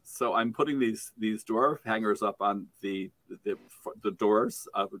so I'm putting these door hangers up on the doors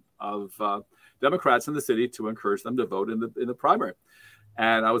of Democrats in the city to encourage them to vote in the primary.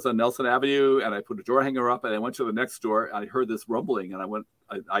 And I was on Nelson Avenue, and I put a door hanger up, and I went to the next door, and I heard this rumbling, and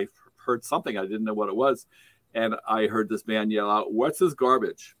I heard something. I didn't know what it was, and I heard this man yell out, "What's this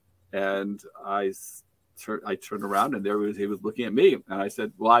garbage?" And I turned around, and he was looking at me, and I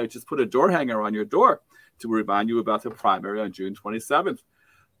said, "Well, I just put a door hanger on your door to remind you about the primary on June 27th.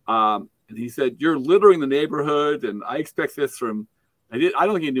 And he said, "You're littering the neighborhood, and I expect this from," I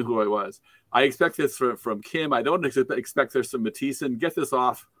don't think he knew who I was. "I expect this from Kim. I don't expect this from Matisse, and get this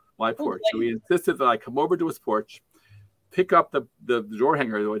off my porch." So he insisted that I come over to his porch, pick up the door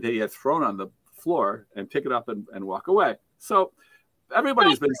hanger that he had thrown on the floor, and pick it up and walk away. So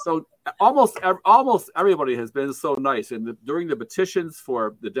everybody's been almost everybody has been so nice. And during the petitions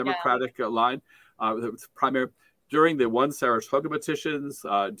for the Democratic line, the primary, during the One Saratoga petitions,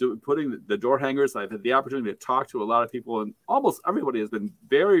 putting the door hangers, I've had the opportunity to talk to a lot of people, and almost everybody has been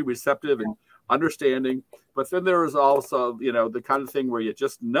very receptive and understanding. But then there is also, the kind of thing where you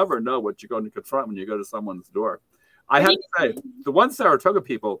just never know what you're going to confront when you go to someone's door. I have to say, the One Saratoga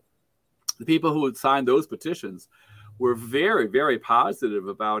people, the people who had signed those petitions, were very, very positive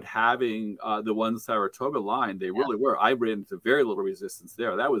about having the One Saratoga line. They really were. I ran into very little resistance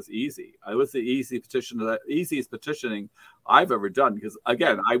there. That was easy. It was the easiest petitioning I've ever done, because,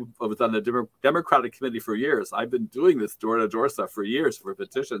 again, I was on the Democratic committee for years. I've been doing this door-to-door stuff for years for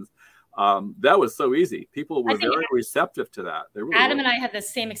petitions. That was so easy. People were very receptive to that. They really Adam were. and I had the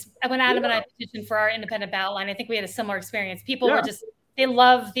same when Adam and I petitioned for our independent ballot line. I think we had a similar experience. People were just, they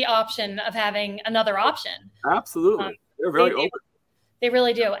love the option of having another option. Absolutely. They're very open. They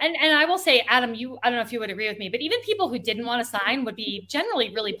really do. And I will say, Adam, I don't know if you would agree with me, but even people who didn't want to sign would be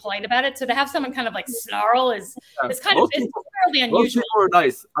generally really polite about it. So to have someone kind of like snarl is kind of fairly unusual. Most people are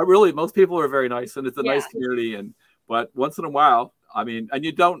nice. Most people are very nice, and it's a nice community. But once in a while, I mean, and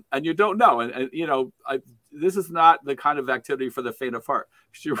you don't know. And you know, this is not the kind of activity for the faint of heart.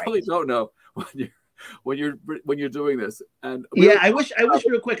 You really don't know when you're doing this. And really, I wish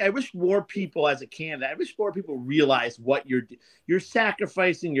real quick, I wish more people as a candidate, I wish more people realize what you're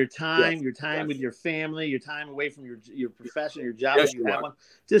sacrificing your time, with your family, your time away from your profession, your job, if you have one,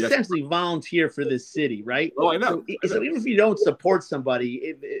 to essentially volunteer for this city, right? Oh, I know. So even if you don't support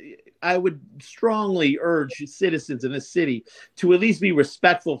somebody, I would strongly urge citizens in this city to at least be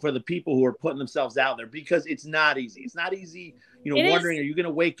respectful for the people who are putting themselves out there, because it's not easy. It's not easy, wondering, are you going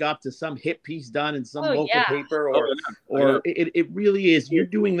to wake up to some hit piece done in some local paper, or it really is. You're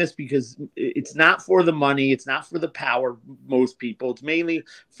doing this because it's not for the money. It's not for the power. Most people, it's mainly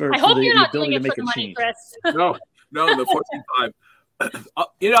for the ability to make a change. No, the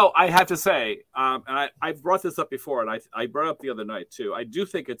 14.5. I have to say, and I brought this up before, and I brought it up the other night too. I do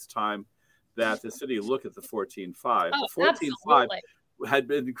think it's time that the city look at the 14.5. The 14.5 had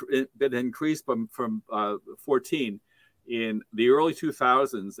been increased from 14 in the early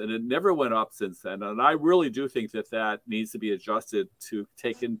 2000s, and it never went up since then. And I really do think that needs to be adjusted to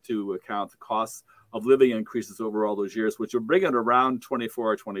take into account the costs of living increases over all those years, which will bring it around $24,000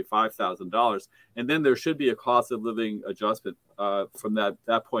 or $25,000, and then there should be a cost of living adjustment from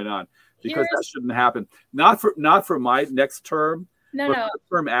that point on, because that shouldn't happen. Not for my next term, but for the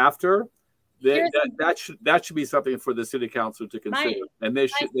term after. That should be something for the city council to consider, and they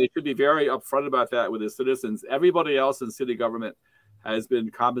should be very upfront about that with the citizens. Everybody else in city government has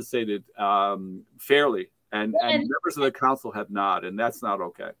been compensated fairly, and members of the council have not, and that's not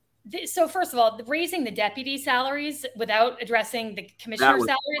okay. So first of all, raising the deputy salaries without addressing the commissioner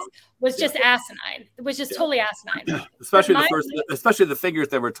salaries was just asinine. It was just totally asinine. Especially the figures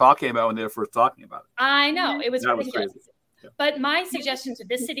that we're talking about when they were first talking about it. I know, it was ridiculous. Crazy. Yeah. But my suggestion to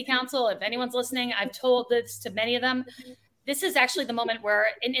this city council, if anyone's listening, I've told this to many of them, this is actually the moment where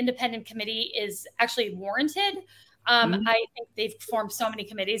an independent committee is actually warranted. I think they've formed so many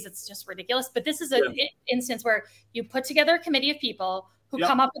committees, it's just ridiculous. But this is an instance where you put together a committee of people who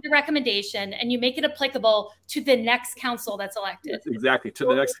come up with a recommendation, and you make it applicable to the next council that's elected. Exactly, to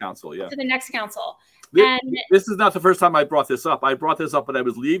the next council, To the next council. This is not the first time I brought this up. I brought this up when I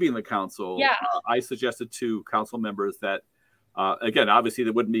was leaving the council. Yeah. I suggested to council members that, again, obviously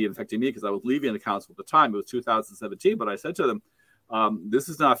that wouldn't be affecting me because I was leaving the council at the time. It was 2017, but I said to them, this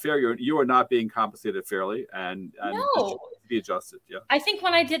is not fair. You are not being compensated fairly, and this should be adjusted. Yeah. I think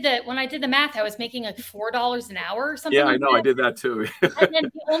when I did the math, I was making like $4 an hour or something. Yeah, I know. I did that too. And then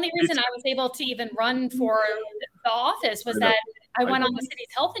the only reason I was able to even run for the office was that I went on the city's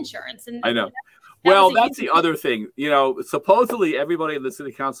health insurance. And I know. Well, that's the other thing. Supposedly everybody in the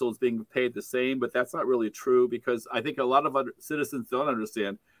city council is being paid the same, but that's not really true, because I think a lot of other citizens don't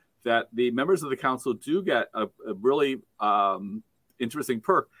understand that the members of the council do get a really interesting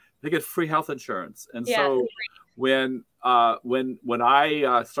perk. They get free health insurance. And so when I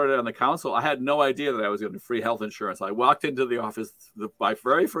started on the council, I had no idea that I was getting free health insurance. I walked into the office my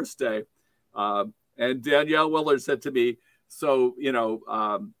very first day, and Danielle Willard said to me, so,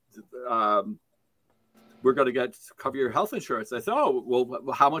 we're going to cover your health insurance. I said, oh,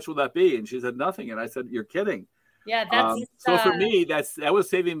 well, how much will that be? And she said, nothing. And I said, you're kidding. Yeah, that's so for me, that was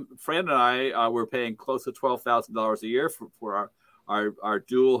saving. Fran and I were paying close to $12,000 a year for our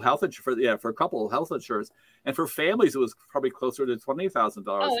dual health insurance, for a couple of health insurance, and for families it was probably closer to $20,000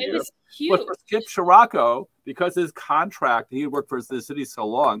 a year. It was huge. But for Skip Scirocco, because his contract, he had worked for the city so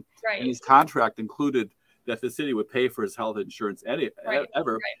long, and his contract included that the city would pay for his health insurance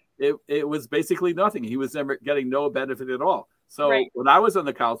ever. It was basically nothing. He was never getting no benefit at all. So when I was on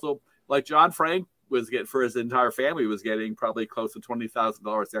the council, like John Frank was getting, for his entire family, was getting probably close to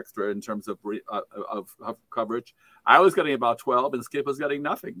 $20,000 extra in terms of coverage. I was getting about 12, and Skip was getting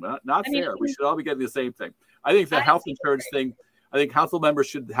nothing. Not fair. We should all be getting the same thing. I think the health insurance thing, I think council members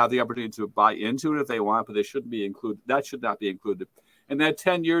should have the opportunity to buy into it if they want, but they shouldn't be included. That should not be included. And that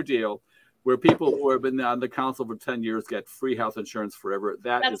 10-year deal, where people who have been on the council for 10 years get free health insurance forever.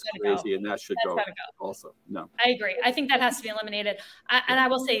 That's crazy, and that should go also. No. I agree. I think that has to be eliminated. And I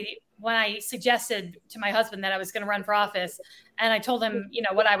will say, when I suggested to my husband that I was going to run for office and I told him,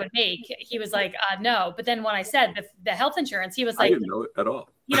 what I would make, he was like, no. But then when I said the health insurance, he was like, I didn't know it at all.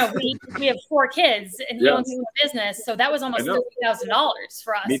 We have 4 kids and he owns a business. So that was almost $30,000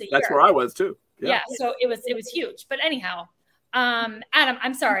 for us a year. That's where I was too. Yeah. So it was huge. But anyhow, Adam,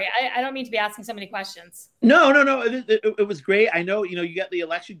 I'm sorry. I don't mean to be asking so many questions. No. It was great. I know, you got the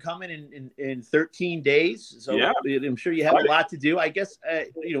election coming in 13 days. So I'm sure you have a lot to do. I guess,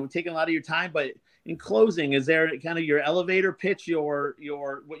 taking a lot of your time, but in closing, is there kind of your elevator pitch, your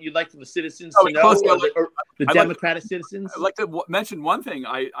what you'd like the citizens to know, or the Democratic citizens? I'd like to mention one thing.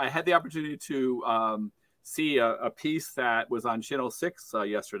 I had the opportunity to see a piece that was on Channel 6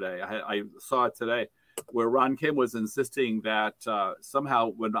 yesterday. I saw it today, where Ron Kim was insisting that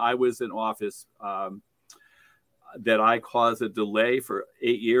somehow when I was in office, that I caused a delay for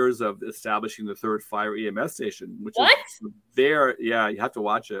 8 years of establishing the third fire EMS station, which is you have to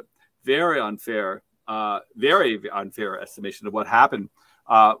watch it. Very unfair estimation of what happened.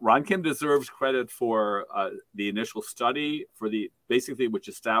 Ron Kim deserves credit for the initial study which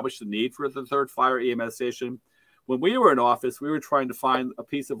established the need for the third fire EMS station. When we were in office, we were trying to find a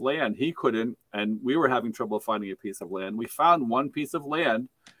piece of land. He couldn't, and we were having trouble finding a piece of land. We found one piece of land,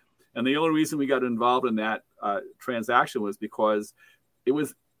 and the only reason we got involved in that transaction was because it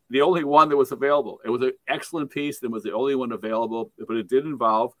was the only one that was available. It was an excellent piece. It was the only one available, but it did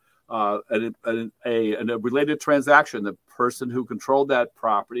involve a related transaction. The person who controlled that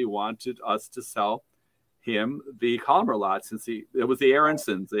property wanted us to sell him the Collimer lot, since it was the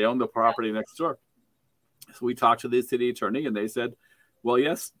Aaronsons. They owned the property next door. So we talked to the city attorney, and they said, well,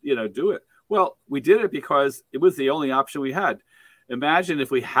 yes, do it. Well, we did it because it was the only option we had. Imagine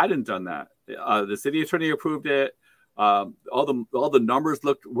if we hadn't done that. The city attorney approved it. All the numbers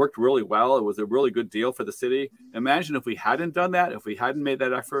worked really well. It was a really good deal for the city. Imagine if we hadn't done that, if we hadn't made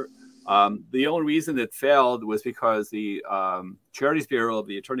that effort. The only reason it failed was because the Charities Bureau of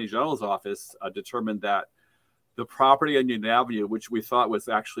the Attorney General's office determined that the property on Union Avenue, which we thought was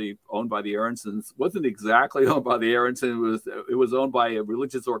actually owned by the Aaronsons, wasn't exactly owned by the Aaronsons. It was owned by a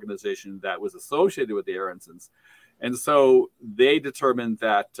religious organization that was associated with the Aaronsons. And so they determined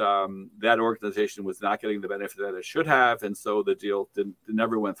that that organization was not getting the benefit that it should have, and so the deal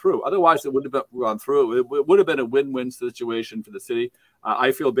never went through. Otherwise, it would have gone through. It would have been a win-win situation for the city.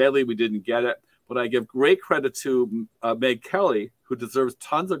 I feel badly we didn't get it, but I give great credit to Meg Kelly, who deserves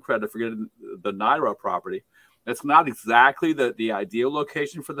tons of credit for getting the Naira property. It's not exactly the ideal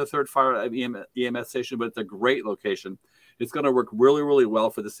location for the third fire EMS station, but it's a great location. It's going to work really, really well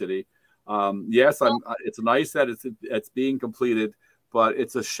for the city. It's nice that it's being completed, but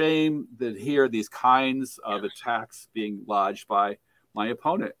it's a shame that here these kinds of attacks being lodged by my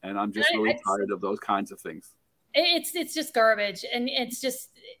opponent, and I'm just really tired of those kinds of things. It's just garbage, and it's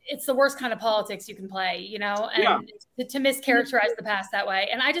the worst kind of politics you can play, and to mischaracterize the past that way.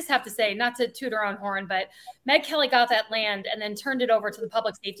 And I just have to say, not to toot our own horn, but Meg Kelly got that land and then turned it over to the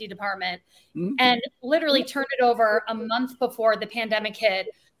Public Safety Department, and literally turned it over a month before the pandemic hit.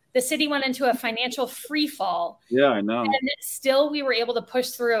 The city went into a financial free fall. Yeah, I know. And still we were able to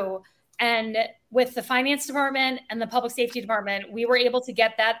push through. And with the finance department and the public safety department, we were able to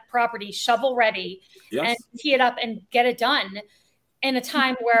get that property shovel ready and tee it up and get it done in a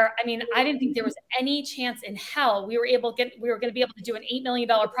time where, I didn't think there was any chance in hell we were going to be able to do an $8 million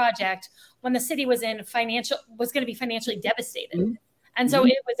project when the city was going to be financially devastated. Mm-hmm. And so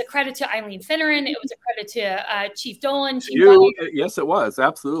it was a credit to Eileen Finneran. It was a credit to Chief Dolan. Yes, it was.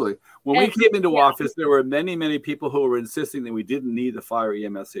 Absolutely. When we came into office, there were many, many people who were insisting that we didn't need the fire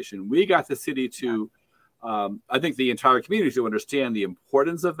EMS station. We got the city to, I think the entire community to understand the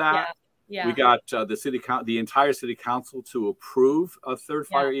importance of that. Yeah. We got the entire city council to approve a third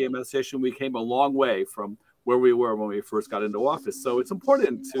fire EMS station. We came a long way from where we were when we first got into office. So it's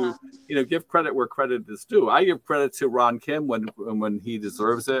important to, give credit where credit is due. I give credit to Ron Kim when he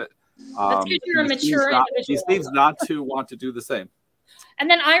deserves it. That's because you're a mature individual. He seems not to want to do the same. And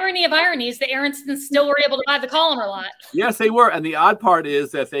then irony of ironies, the Aaronsons still were able to buy the Collimer lot. Yes, they were. And the odd part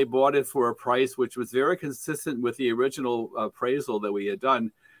is that they bought it for a price which was very consistent with the original appraisal that we had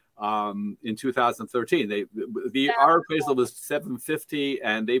done in 2013. Our appraisal was $750,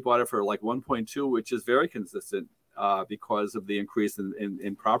 and they bought it for like 1.2, which is very consistent because of the increase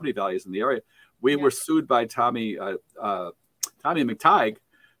in property values in the area. We were sued by Tommy McTighe,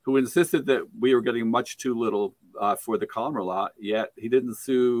 who insisted that we were getting much too little for the Calmer law, yet he didn't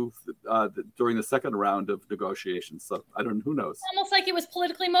sue during the second round of negotiations. So I don't. Who knows? Almost like it was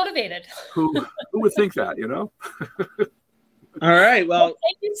politically motivated. Who would think that? You know. All right. Well,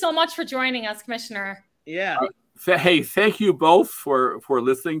 thank you so much for joining us, Commissioner. Yeah. Hey, thank you both for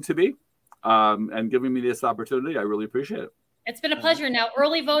listening to me and giving me this opportunity. I really appreciate it. It's been a pleasure. Now,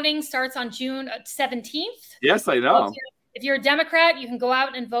 early voting starts on June 17th. Yes, I know. So if you're a Democrat, you can go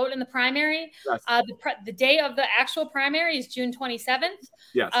out and vote in the primary. Yes. The day of the actual primary is June 27th.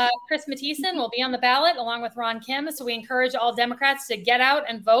 Yes. Chris Mathieson will be on the ballot along with Ron Kim. So we encourage all Democrats to get out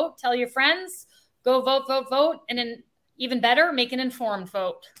and vote. Tell your friends, go vote, vote, vote. And then even better, make an informed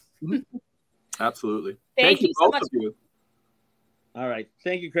vote. Mm-hmm. Absolutely. Thank you so both much. Of you. All right.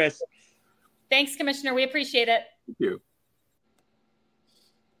 Thank you, Chris. Thanks, Commissioner. We appreciate it. Thank you.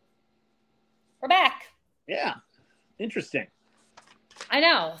 We're back. Yeah. Interesting. I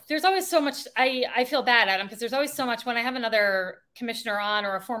know. There's always so much. I feel bad, Adam, because there's always so much when I have another commissioner on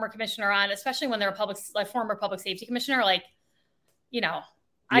or a former commissioner on, especially when they're a former public safety commissioner. Like, you know,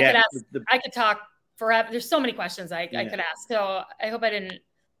 I could talk forever. There's so many questions I could ask. So I hope I didn't.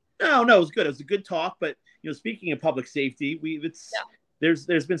 No, it was good. It was a good talk. But speaking of public safety,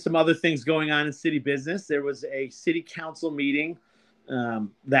 there's been some other things going on in city business. There was a city council meeting not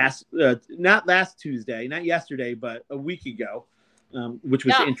last Tuesday, not yesterday, but a week ago, which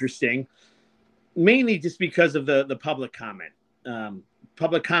was interesting. Mainly just because of the public comment.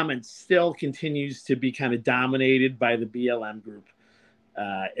 Public comment still continues to be kind of dominated by the BLM group.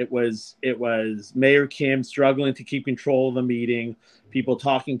 It was Mayor Kim struggling to keep control of the meeting, people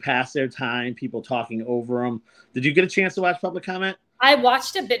talking past their time, people talking over them. Did you get a chance to watch public comment? I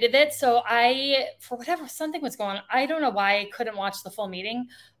watched a bit of it. So something was going on. I don't know why I couldn't watch the full meeting,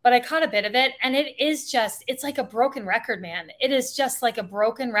 but I caught a bit of it. And it's like a broken record, man. It is just like a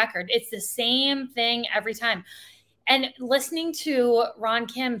broken record. It's the same thing every time. And listening to Ron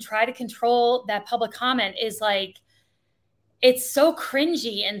Kim try to control that public comment is like, it's so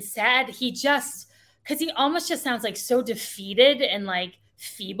cringy and sad. Because he almost just sounds like so defeated and like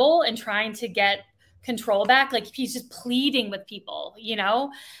feeble and trying to get control back. Like he's just pleading with people,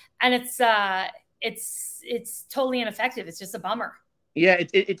 and it's totally ineffective. It's just a bummer. Yeah,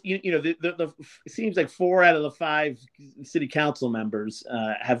 it seems like 4 out of the 5 city council members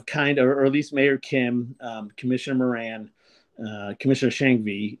have or at least Mayor Kim, Commissioner Moran, Commissioner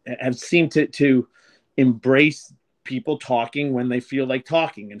Shangvi have seemed to embrace people talking when they feel like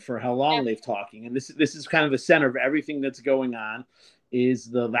talking and for how long they've talking. And this is kind of the center of everything that's going on, is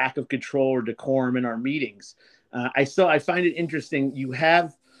the lack of control or decorum in our meetings. I find it interesting.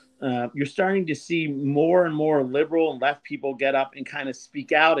 You're starting to see more and more liberal and left people get up and kind of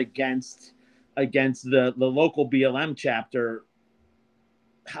speak out against the local BLM chapter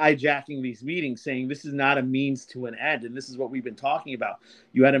hijacking these meetings, saying this is not a means to an end, and this is what we've been talking about.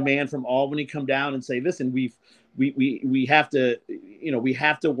 You had a man from Albany come down and say, listen, we have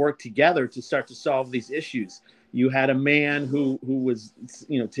to work together to start to solve these issues. You had a man who was,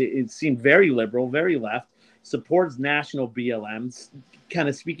 it seemed very liberal, very left, supports national BLMs, kind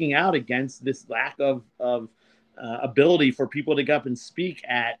of speaking out against this lack of ability for people to go up and speak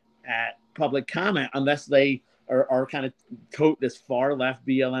at public comment unless they are kind of tote this far left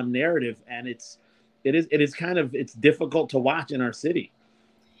BLM narrative. And it is difficult to watch in our city.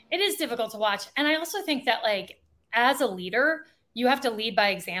 It is difficult to watch. And I also think that, like, as a leader, you have to lead by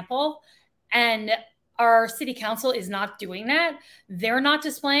example. And our city council is not doing that. They're not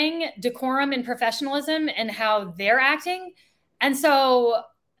displaying decorum and professionalism in how they're acting. And so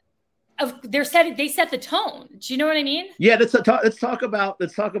they set the tone. Do you know what I mean? Yeah, let's talk about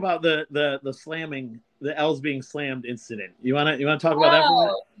the slamming, the L's being slammed incident. You want to talk about that for a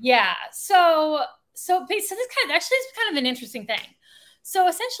minute? Yeah. So this is kind of an interesting thing. So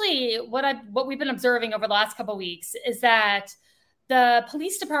essentially what we've been observing over the last couple of weeks is that the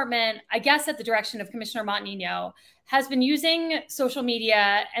police department, I guess at the direction of Commissioner Montagnino, has been using social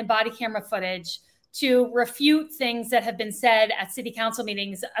media and body camera footage to refute things that have been said at city council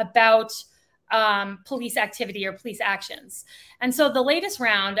meetings about police activity or police actions. And so the latest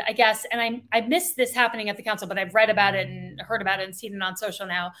round, I guess, and I missed this happening at the council, but I've read about it and heard about it and seen it on social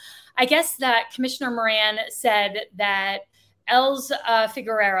now. I guess that Commissioner Moran said that Els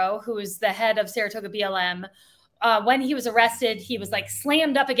Figueroa, who is the head of Saratoga BLM, when he was arrested, he was like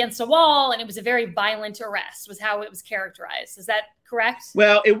slammed up against a wall, and it was a very violent arrest, was how it was characterized. Is that correct?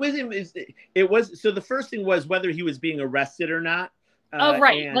 Well, it was. So the first thing was whether he was being arrested or not.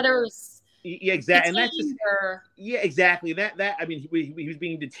 Right. Whether it was. Yeah, exactly. And that's just, or... yeah, exactly. That I mean, he was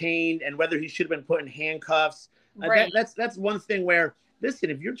being detained, and whether he should have been put in handcuffs. Right. That's one thing where listen,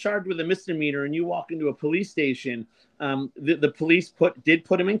 if you're charged with a misdemeanor and you walk into a police station, the police did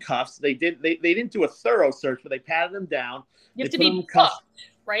put him in cuffs. They didn't do a thorough search, but they patted him down. You have to be booked,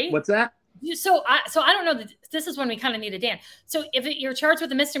 right? What's that? So I don't know. This is when we kind of need a Dan. So if you're charged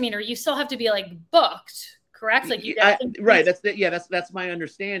with a misdemeanor, you still have to be like booked, correct? Like right. That's my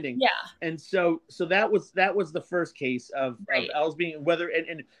understanding. Yeah. And so that was the first case of Els being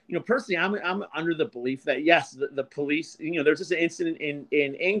and personally, I'm under the belief that yes, the police. There's this incident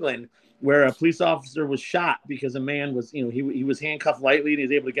in England where a police officer was shot because a man was, he was handcuffed lightly and he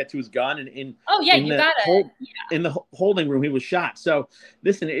was able to get to his gun. And in the holding room, he was shot. So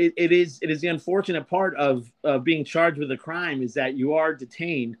listen, it is the unfortunate part of being charged with a crime is that you are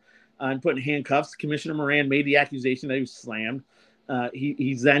detained and put in handcuffs. Commissioner Moran made the accusation that he was slammed.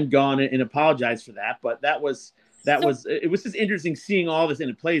 He's then gone and apologized for that. But it was just interesting seeing all this, and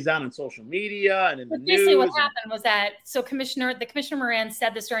it plays out on social media and in the news. Basically, what happened was that Commissioner Moran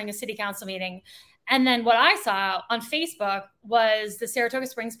said this during a city council meeting, and then what I saw on Facebook was the Saratoga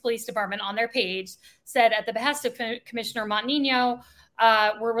Springs Police Department on their page said, at the behest of Commissioner Montagnino,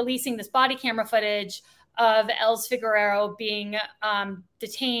 we're releasing this body camera footage of Els Figueroa being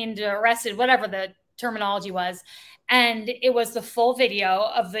detained, arrested, whatever the terminology was, and it was the full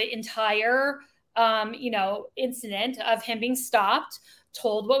video of the entire incident of him being stopped,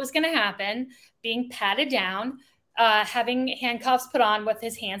 told what was going to happen, being patted down, having handcuffs put on with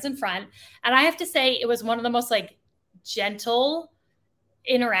his hands in front. And I have to say, it was one of the most gentle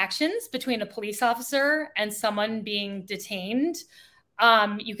interactions between a police officer and someone being detained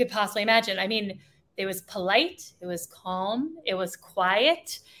you could possibly imagine. I mean, it was polite, it was calm, it was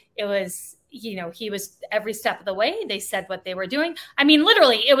quiet, it was, he was every step of the way. They said what they were doing. I mean,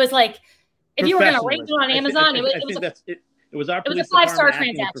 literally, it was like, if you were going to rate it on Amazon, it was a 5-star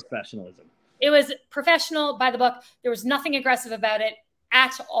transaction. Professionalism. It was professional, by the book. There was nothing aggressive about it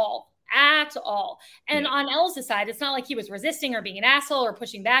at all. And on Els' side, it's not like he was resisting or being an asshole or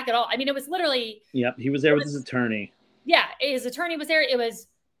pushing back at all. I mean, it was literally. Yep, he was there with his attorney. Yeah, his attorney was there. It was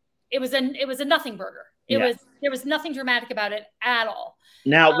a nothing burger. There was nothing dramatic about it at all.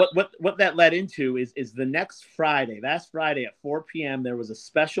 Now, what that led into is the next Friday, last Friday at 4 p.m., there was a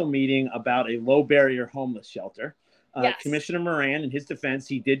special meeting about a low barrier homeless shelter. Yes. Commissioner Moran, in his defense,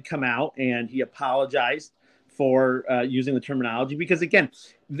 he did come out and he apologized for using the terminology because, again,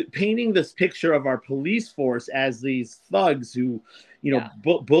 painting this picture of our police force as these thugs who,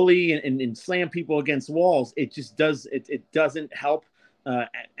 bully and slam people against walls, it just doesn't help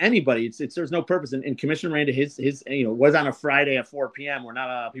anybody. There's no purpose. And Commissioner Miranda, his was on a Friday at 4 p.m. where not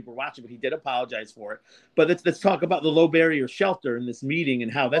a lot of people were watching, but he did apologize for it. But let's talk about the low barrier shelter in this meeting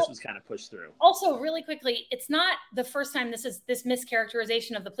and how this was kind of pushed through. Also, really quickly, it's not the first time this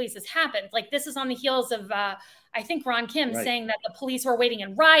mischaracterization of the police has happened. Like, this is on the heels of I think Ron Kim saying that the police were waiting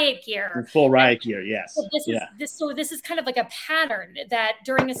in riot gear. In full riot gear, yes. So this is kind of like a pattern that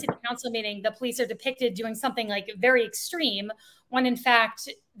during a city council meeting, the police are depicted doing something like very extreme when in fact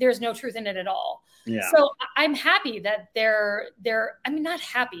there's no truth in it at all. Yeah. So I'm happy that they're I mean, not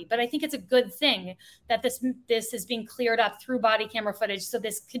happy, but I think it's a good thing that this is being cleared up through body camera footage. So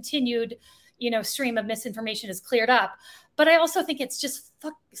this continued, stream of misinformation is cleared up. But I also think it's just,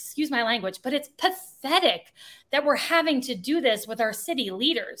 excuse my language, but it's pathetic that we're having to do this with our city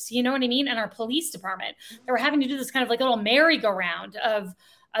leaders, you know what I mean? And our police department, that we're having to do this kind of like little merry-go-round of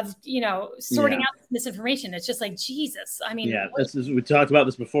sorting out this misinformation. It's just like, Jesus. I mean, we talked about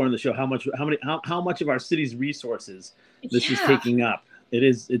this before in the show, how much of our city's resources this is taking up. It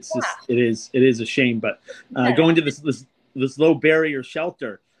is a shame, but going to this low barrier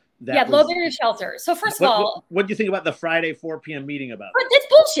shelter. Low barrier shelter. So first of all, what do you think about the Friday 4 p.m. meeting about? It's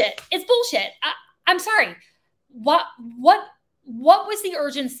bullshit. It's bullshit. I'm sorry. What was the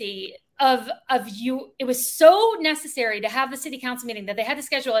urgency of you? It was so necessary to have the city council meeting that they had to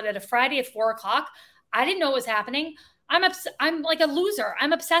schedule it at a Friday at 4:00. I didn't know what was happening. I'm like a loser.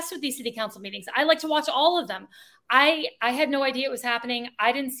 I'm obsessed with these city council meetings. I like to watch all of them. I had no idea it was happening.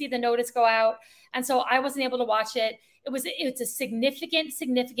 I didn't see the notice go out, and so I wasn't able to watch it. It's a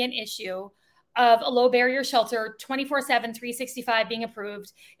significant issue of a low barrier shelter, 24/7, 365 being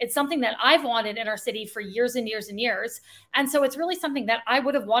approved. It's something that I've wanted in our city for years and years and years. And so it's really something that I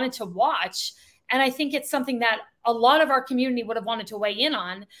would have wanted to watch. And I think it's something that a lot of our community would have wanted to weigh in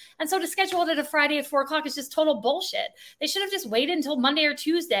on. And so to schedule it at a Friday at 4:00 is just total bullshit. They should have just waited until Monday or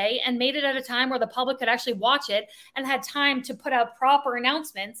Tuesday and made it at a time where the public could actually watch it and had time to put out proper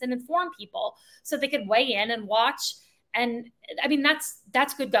announcements and inform people so they could weigh in and watch. And I mean,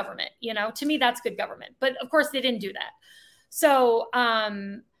 that's good government, to me, that's good government. But of course they didn't do that. So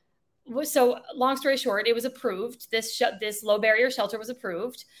So long story short, it was approved. This low barrier shelter was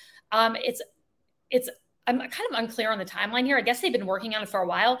approved. It's I'm kind of unclear on the timeline here. I guess they've been working on it for a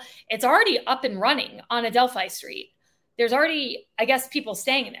while. It's already up and running on Adelphi Street. There's already, I guess, people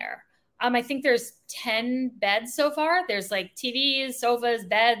staying there. I think there's 10 beds so far. There's like TVs, sofas,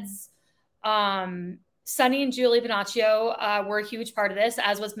 beds. Sonny and Julie Bonaccio were a huge part of this,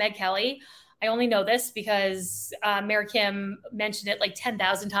 as was Meg Kelly. I only know this because Mayor Kim mentioned it like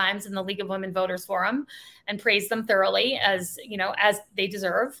 10,000 times in the League of Women Voters Forum and praised them thoroughly, as they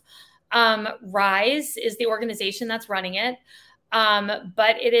deserve. Rise is the organization that's running it,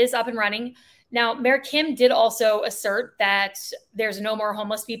 but it is up and running. Now, Mayor Kim did also assert that there's no more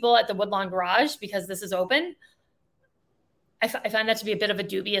homeless people at the Woodlawn Garage because this is open. I find that to be a bit of a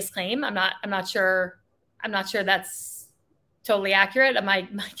dubious claim. I'm not sure that's totally accurate.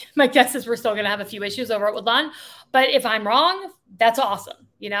 My guess is we're still going to have a few issues over at Woodlawn, but if I'm wrong, that's awesome.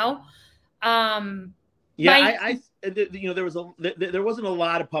 There wasn't a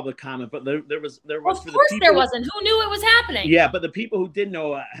lot of public comment, but there was. Of course, there wasn't. Who knew it was happening? Yeah, but the people who did know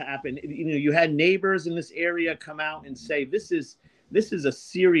what happened, you had neighbors in this area come out and say this is a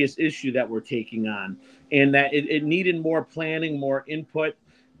serious issue that we're taking on, and that it needed more planning, more input.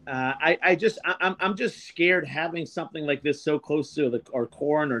 I'm just scared having something like this so close to our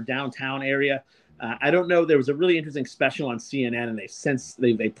core or downtown area. I don't know. There was a really interesting special on CNN, and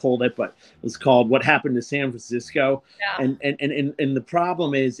they pulled it, but it was called "What Happened to San Francisco." Yeah. And the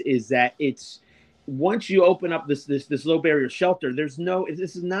problem is that it's once you open up this low barrier shelter, this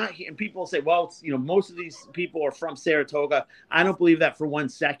is not. And people say, well, it's, most of these people are from Saratoga. I don't believe that for one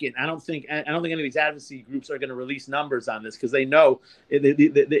second. I don't think any of these advocacy groups are going to release numbers on this because they know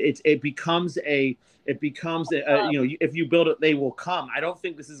it becomes if you build it, they will come. I don't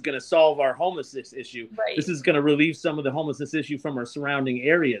think this is going to solve our homelessness issue. Right. This is going to relieve some of the homelessness issue from our surrounding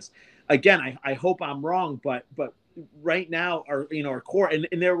areas. Again, I hope I'm wrong, but right now our core,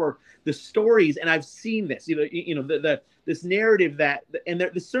 and there were the stories, and I've seen this, this narrative that, and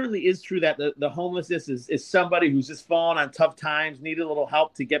this certainly is true, that the homelessness is somebody who's just fallen on tough times, needed a little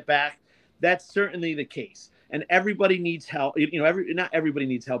help to get back. That's certainly the case. And everybody needs help. Not everybody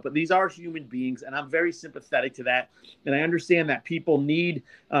needs help, but these are human beings, and I'm very sympathetic to that. And I understand that people need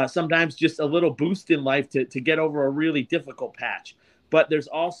sometimes just a little boost in life to get over a really difficult patch. But there's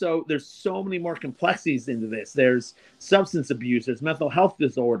so many more complexities into this. There's substance abuse, there's mental health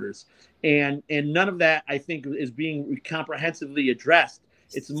disorders, and none of that, I think, is being comprehensively addressed.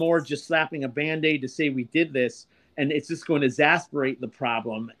 It's more just slapping a Band-Aid to say we did this, and it's just going to exacerbate the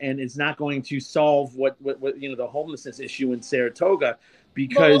problem, and it's not going to solve what the homelessness issue in Saratoga,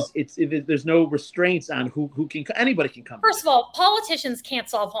 because there's no restraints on who anybody can come. First of all, politicians can't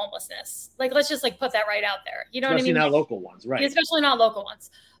solve homelessness. Like, let's just put that right out there. You know what I mean? Especially not local ones, right? Especially not local ones.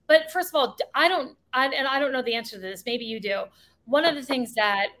 But first of all, I don't know the answer to this. Maybe you do. One of the things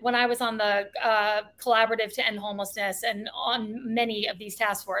that when I was on the collaborative to end homelessness and on many of these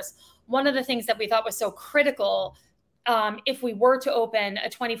task force, one of the things that we thought was so critical if we were to open a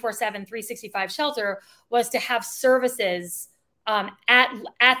 24/7, 365 shelter was to have services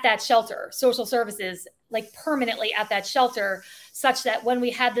at that shelter, social services, like permanently at that shelter, such that when we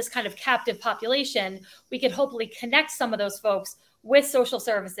had this kind of captive population, we could hopefully connect some of those folks with social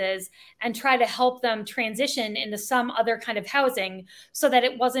services and try to help them transition into some other kind of housing so that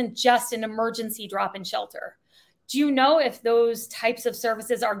it wasn't just an emergency drop-in shelter. Do you know if those types of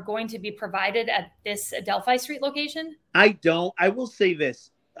services are going to be provided at this Adelphi Street location? I don't. I will say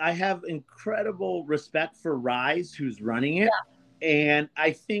this. I have incredible respect for Rise, who's running it. Yeah. And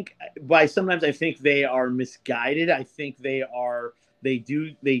I think sometimes I think they are misguided. I think they're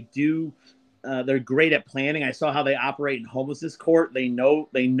great at planning. I saw how they operate in homelessness court. They know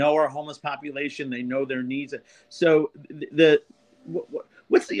our homeless population. They know their needs. So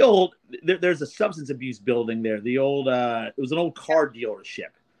what's the old, there's a substance abuse building there. The old, it was an old car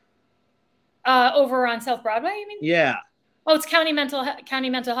dealership. Over on South Broadway, you mean? Yeah. Oh, it's County Mental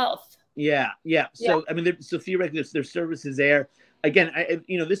Health. Yeah. So, I mean, so theoretically, there's services there. Again,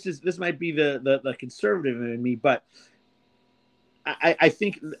 this might be the conservative in me, but I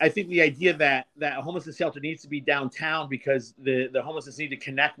think the idea that a homelessness shelter needs to be downtown because the homelessness need to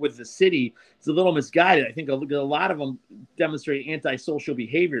connect with the city is a little misguided. I think a lot of them demonstrate antisocial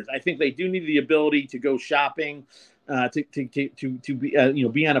behaviors. I think they do need the ability to go shopping, to be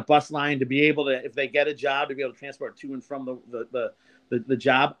be on a bus line, to be able to, if they get a job, to be able to transport to and from the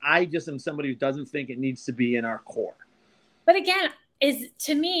job. I just am somebody who doesn't think it needs to be in our core. But again,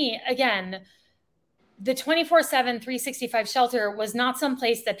 to me, the 24/7, 365 shelter was not some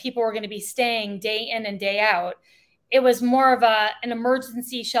place that people were going to be staying day in and day out. it was more of an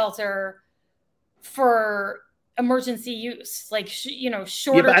emergency shelter for emergency use, like,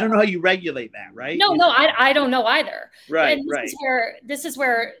 shorter. Yeah, but I don't know how you regulate that, right? No, I don't know either. Right, And right. This is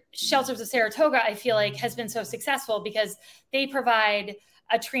where Shelters of Saratoga, I feel like, has been so successful, because they provide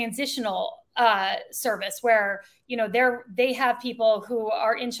a transitional service where, they have people who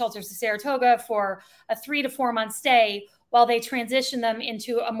are in Shelters of Saratoga for a 3 to 4 month stay while they transition them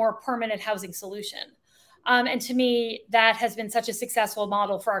into a more permanent housing solution. And to me, that has been such a successful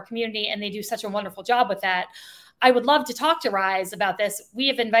model for our community, and they do such a wonderful job with that. I would love to talk to Rise about this. I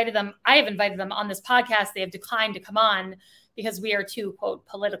have invited them on this podcast. They have declined to come on because we are too, quote,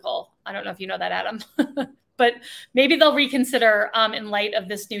 political. I don't know if you know that, Adam, but maybe they'll reconsider in light of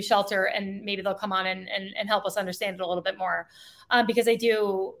this new shelter, and maybe they'll come on and help us understand it a little bit more, because I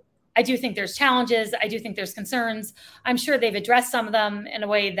do think there's challenges. I do think there's concerns. I'm sure they've addressed some of them in a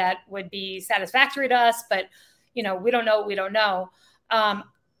way that would be satisfactory to us, but we don't know what we don't know.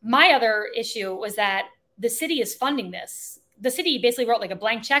 My other issue was that the city is funding this. The city basically wrote like a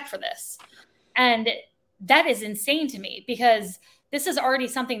blank check for this. And that is insane to me, because this is already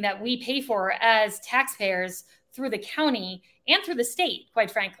something that we pay for as taxpayers through the county and through the state,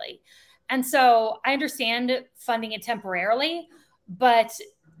 quite frankly. And so I understand funding it temporarily, but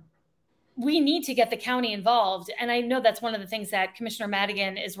we need to get the county involved. And I know that's one of the things that Commissioner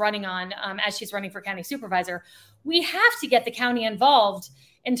Madigan is running on as she's running for county supervisor. We have to get the county involved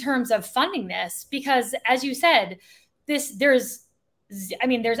in terms of funding this, because, as you said, there's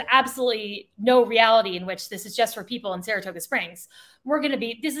absolutely no reality in which this is just for people in Saratoga Springs.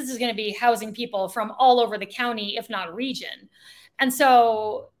 This is going to be housing people from all over the county, if not region. And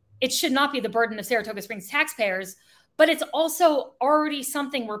so it should not be the burden of Saratoga Springs taxpayers, but it's also already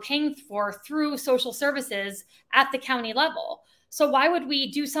something we're paying for through social services at the county level. So why would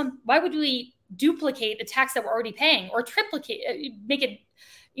we duplicate a tax that we're already paying, or make it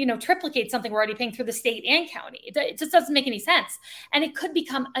triplicate something we're already paying through the state and county? It just doesn't make any sense. And it could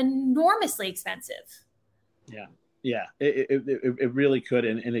become enormously expensive. Yeah, it really could.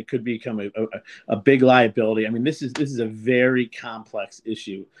 And it could become a big liability. I mean, this is a very complex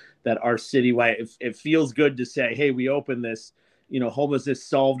issue that our citywide, it feels good to say, hey, we opened this, homelessness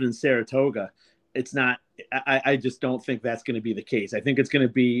solved in Saratoga. It's not. I just don't think that's going to be the case. I think it's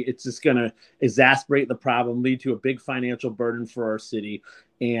just going to exacerbate the problem, lead to a big financial burden for our city,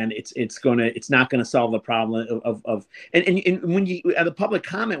 and it's not going to solve the problem and when you, at the public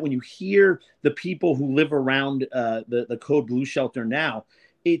comment, when you hear the people who live around the Code Blue shelter now,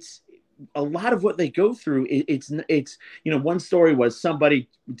 it's a lot of what they go through. It's one story was somebody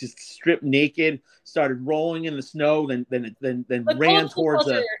just stripped naked, started rolling in the snow, then ran towards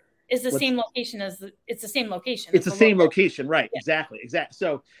a. It's the same location, right? Yeah. Exactly.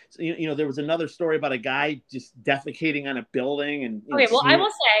 So there was another story about a guy just defecating on a building. And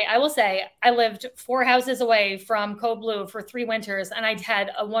I will say I lived 4 houses away from Code Blue for 3 winters, and I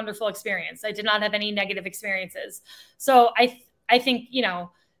had a wonderful experience. I did not have any negative experiences. So I think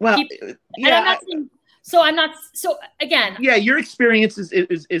well, people, yeah. So again, yeah, your experience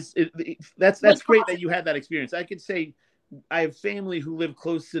is that's great that you had that experience. I could say I have family who live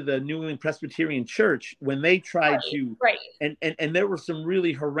close to the New England Presbyterian Church when they tried to, and there were some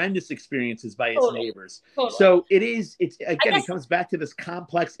really horrendous experiences by its neighbors. Totally. So it comes back to this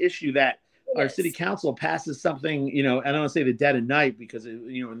complex issue that our city council passes something, I don't want to say the dead of night, because in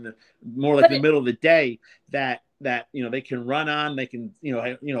the middle of the day that they can run on, they can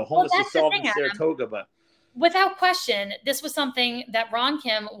homelessness solved in Saratoga, but. Without question, this was something that Ron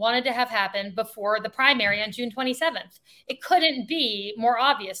Kim wanted to have happen before the primary on June 27th. It couldn't be more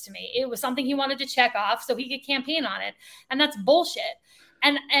obvious to me. It was something he wanted to check off so he could campaign on it. And that's bullshit.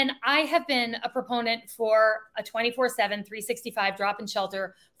 And I have been a proponent for a 24/7, 365 drop-in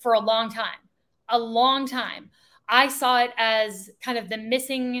shelter for a long time. I saw it as kind of the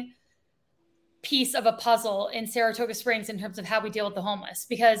missing piece of a puzzle in Saratoga Springs in terms of how we deal with the homeless,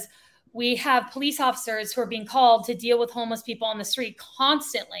 because we have police officers who are being called to deal with homeless people on the street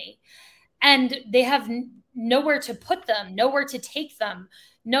constantly, and they have nowhere to put them, nowhere to take them.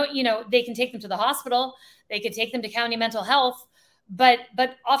 They can take them to the hospital, they could take them to county mental health, but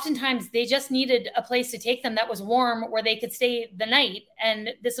oftentimes they just needed a place to take them that was warm, where they could stay the night. And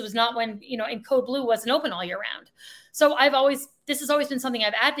this was not when, and Code Blue wasn't open all year round. So this has always been something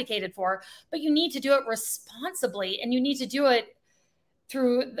I've advocated for, but you need to do it responsibly, and you need to do it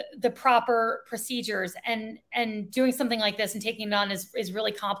through the proper procedures, and doing something like this and taking it on is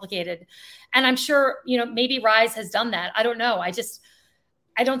really complicated. And I'm sure, maybe Rise has done that. I don't know. I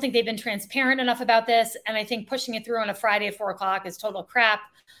don't think they've been transparent enough about this. And I think pushing it through on a Friday at 4:00 is total crap.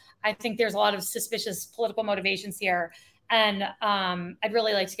 I think there's a lot of suspicious political motivations here. And I'd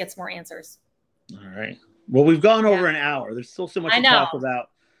really like to get some more answers. All right. Well, we've gone over an hour. There's still so much to talk about.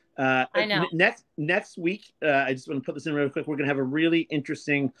 I know. Next week, I just want to put this in real quick. We're going to have a really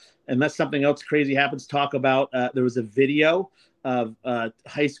interesting, unless something else crazy happens, talk about. There was a video of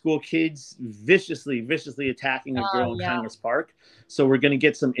high school kids viciously attacking a girl in Congress Park. So we're going to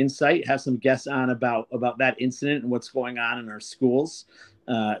get some insight, have some guests on about that incident and what's going on in our schools.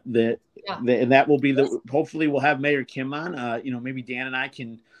 And that will be hopefully we'll have Mayor Kim on. Maybe Dan and I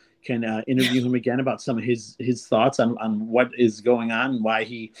can interview him again about some of his thoughts on what is going on and why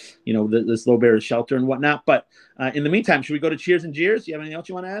he, this low barrier shelter and whatnot. But in the meantime, should we go to Cheers and Jeers? Do you have anything else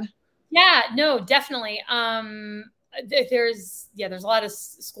you want to add? Yeah, no, definitely. There's a lot of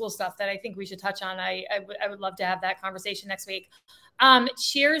school stuff that I think we should touch on. I would love to have that conversation next week.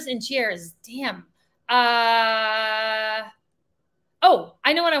 Cheers and Cheers. Damn. Oh,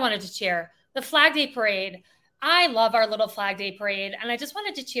 I know what I wanted to cheer. The Flag Day Parade. I love our little Flag Day Parade. And I just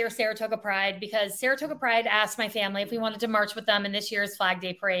wanted to cheer Saratoga Pride because Saratoga Pride asked my family if we wanted to march with them in this year's Flag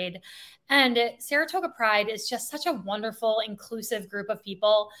Day Parade. And Saratoga Pride is just such a wonderful, inclusive group of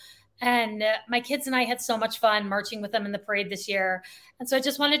people. And my kids and I had so much fun marching with them in the parade this year. And so I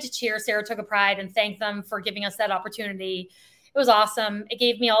just wanted to cheer Saratoga Pride and thank them for giving us that opportunity. It was awesome. It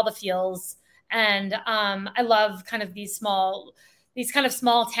gave me all the feels. And I love kind of these kind of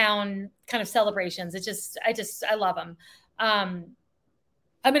small town kind of celebrations. I love them. I'm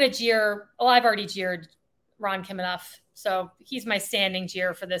going to jeer. Well, I've already jeered Ron Kim enough. So he's my standing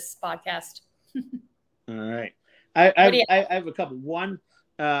jeer for this podcast. All right. I have a couple. One,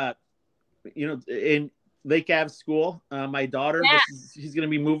 in Lake Ave school, my daughter, she's going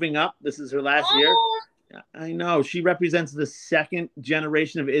to be moving up. This is her last year. I know. She represents the second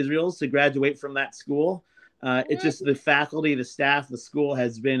generation of Israels to graduate from that school. It's just the faculty, the staff, the school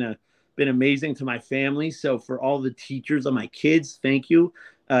has been amazing to my family. So for all the teachers of my kids, thank you.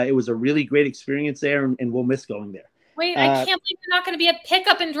 It was a really great experience there, and we'll miss going there. Wait, I can't believe you're not going to be a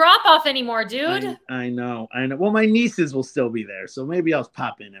pickup and drop off anymore, dude. I know. Well, my nieces will still be there, so maybe I'll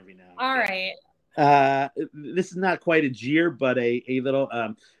pop in every now and then. All right. This is not quite a jeer, but a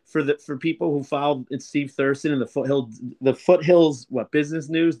little for people who followed Steve Thurston in the Foothills Business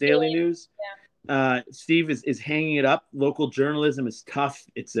News, Daily News. Yeah. Steve is hanging it up. Local journalism is tough.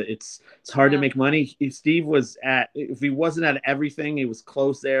 It's hard to make money. Steve if he wasn't at everything, he was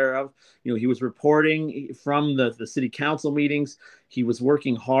close thereof. He was reporting from the city council meetings. He was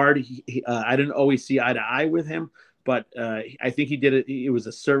working hard. I didn't always see eye to eye with him, but I think he did it. It was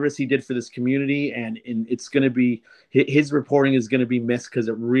a service he did for this community, and it's going to be his reporting is going to be missed because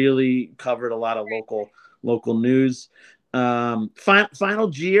it really covered a lot of local news. Final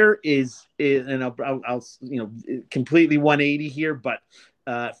jeer is and I'll completely 180 here, but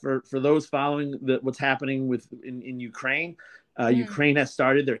for those following what's happening in Ukraine, Ukraine has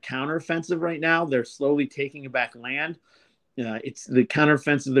started their counteroffensive right now. They're slowly taking back land. It's the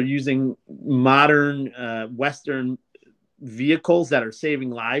counteroffensive. They're using modern Western vehicles that are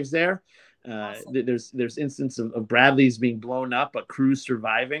saving lives there. Awesome. There's instance of Bradley's being blown up, but crews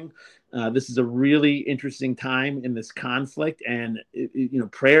surviving. This is a really interesting time in this conflict, and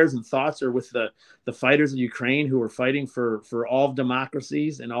prayers and thoughts are with the fighters of Ukraine who are fighting for all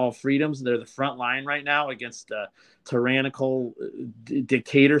democracies and all freedoms. They're the front line right now against tyrannical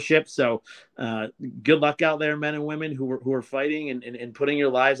dictatorship. So good luck out there, men and women who are fighting and putting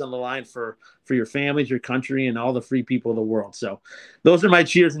your lives on the line for your families, your country, and all the free people of the world. So those are my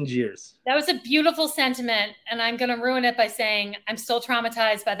cheers and jeers. That was a beautiful sentiment, and I'm going to ruin it by saying I'm still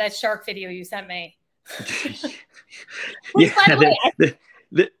traumatized by that shark video you sent me. Which, by the way,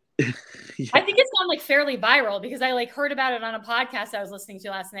 I think it's gone fairly viral because I heard about it on a podcast I was listening to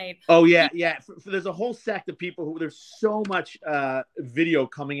last night. Oh yeah. There's a whole sect of people who there's so much video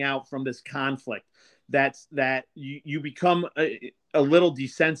coming out from this conflict that you become a little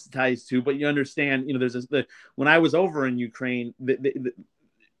desensitized to, but you understand. There's when I was over in Ukraine,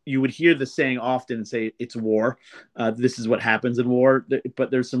 you would hear the saying often and say it's war. This is what happens in war. But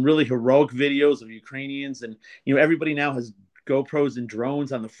there's some really heroic videos of Ukrainians, and everybody now has GoPros and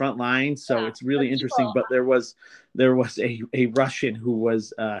drones on the front line, so it's really interesting. But there was a Russian who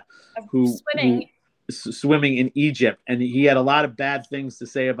was swimming in Egypt, and he had a lot of bad things to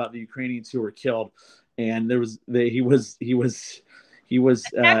say about the Ukrainians who were killed. And he was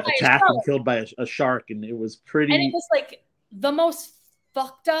attacked and killed by a shark, and it was pretty. And it was the most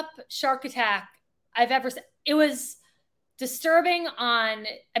fucked up shark attack I've ever seen. It was disturbing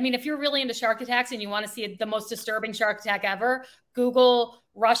if you're really into shark attacks and you want to see the most disturbing shark attack ever, Google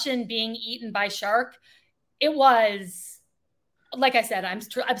Russian being eaten by shark. It was like I said, I'm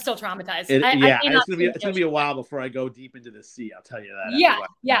still traumatized. It's gonna be a while before I go deep into the sea. I'll tell you that.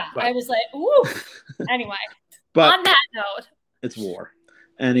 Yeah. But, I was like, ooh. Anyway, but on that note, it's war.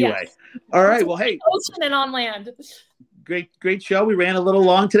 Anyway, yes. All right. Well, hey, ocean and on land. Great show. We ran a little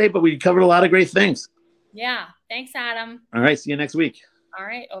long today, but we covered a lot of great things. Yeah. Thanks, Adam. All right. See you next week. All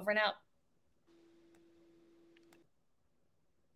right. Over and out.